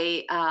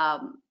yesterday a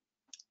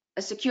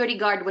security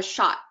guard was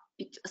shot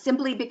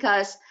simply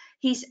because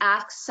he's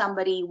asked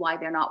somebody why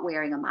they're not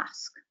wearing a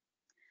mask.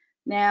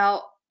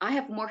 Now, I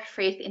have more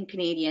faith in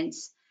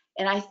Canadians,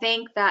 and I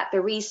think that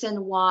the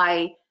reason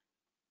why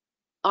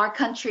our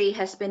country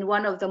has been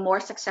one of the more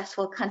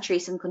successful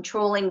countries in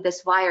controlling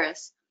this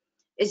virus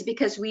is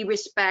because we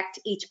respect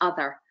each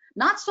other.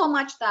 Not so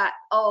much that,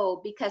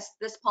 oh, because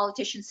this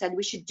politician said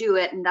we should do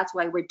it and that's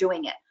why we're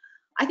doing it.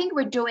 I think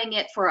we're doing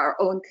it for our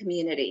own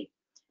community.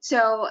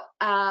 So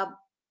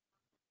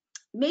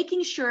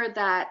making sure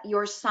that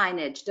your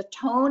signage, the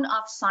tone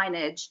of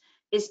signage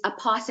is a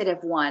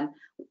positive one.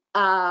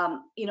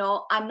 You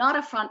know, I'm not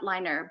a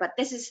frontliner, but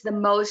this is the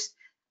most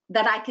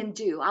that I can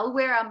do. I'll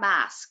wear a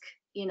mask,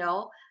 you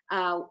know.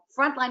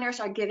 Frontliners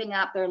are giving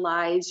up their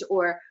lives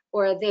or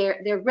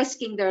they're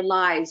risking their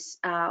lives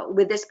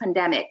with this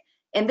pandemic.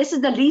 And this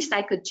is the least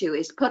I could do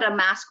is put a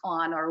mask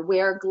on or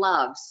wear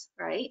gloves,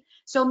 right?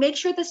 So make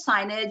sure the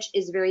signage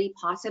is very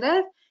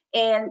positive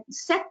and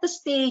set the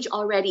stage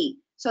already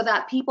so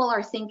that people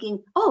are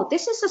thinking, oh,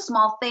 this is a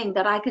small thing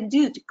that I can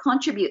do to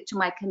contribute to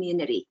my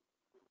community,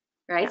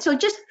 right? So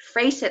just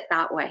phrase it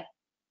that way.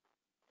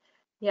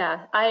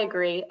 Yeah, I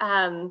agree.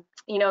 You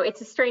know, it's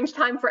a strange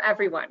time for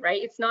everyone,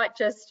 right? It's not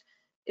just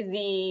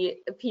the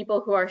people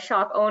who are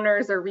shop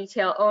owners or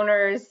retail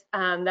owners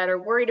that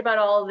are worried about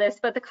all of this,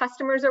 but the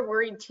customers are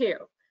worried too.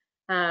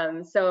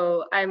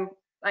 So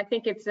I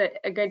think it's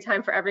a good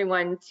time for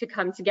everyone to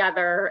come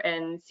together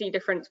and see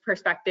different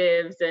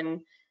perspectives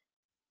and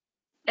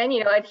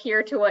you know,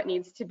 adhere to what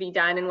needs to be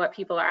done and what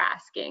people are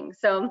asking.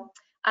 So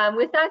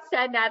with that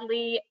said,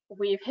 Natalie,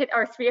 we've hit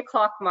our 3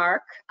 o'clock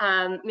mark.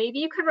 Maybe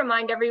you could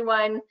remind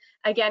everyone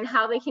again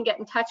how they can get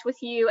in touch with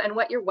you and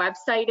what your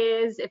website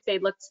is if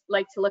they'd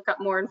like to look up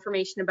more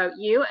information about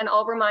you. And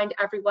I'll remind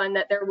everyone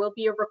that there will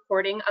be a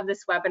recording of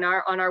this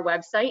webinar on our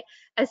website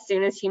as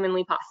soon as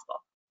humanly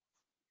possible.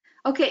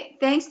 Okay,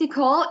 thanks,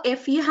 Nicole.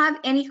 If you have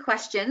any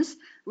questions,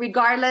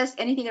 regardless,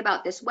 anything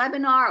about this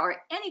webinar or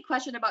any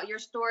question about your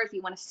store, if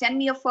you want to send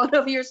me a photo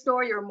of your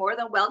store, you're more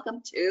than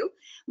welcome to.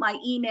 My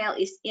email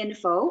is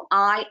info,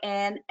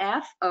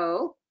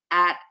 I-N-F-O,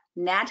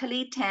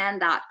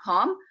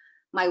 @natalitan.com.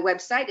 My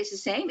website is the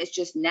same. It's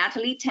just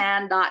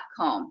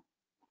natalitan.com.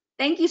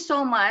 Thank you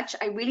so much.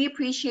 I really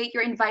appreciate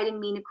your inviting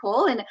me,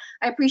 Nicole, and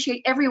I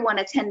appreciate everyone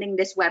attending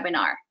this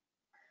webinar.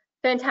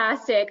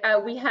 Fantastic.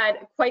 We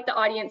had quite the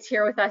audience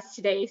here with us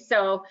today,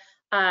 so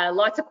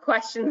lots of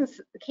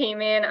questions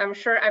came in. I'm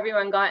sure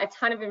everyone got a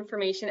ton of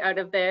information out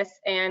of this,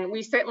 and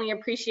we certainly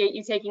appreciate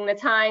you taking the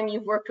time.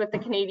 You've worked with the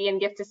Canadian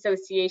Gift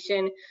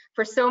Association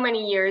for so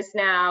many years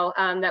now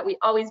that we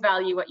always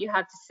value what you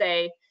have to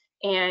say,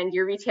 and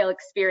your retail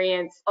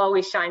experience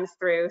always shines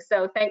through.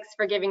 So thanks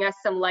for giving us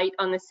some light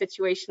on the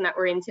situation that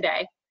we're in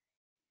today.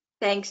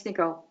 Thanks,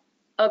 Nicole.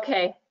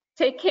 Okay,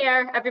 take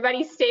care.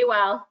 Everybody stay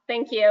well.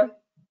 Thank you.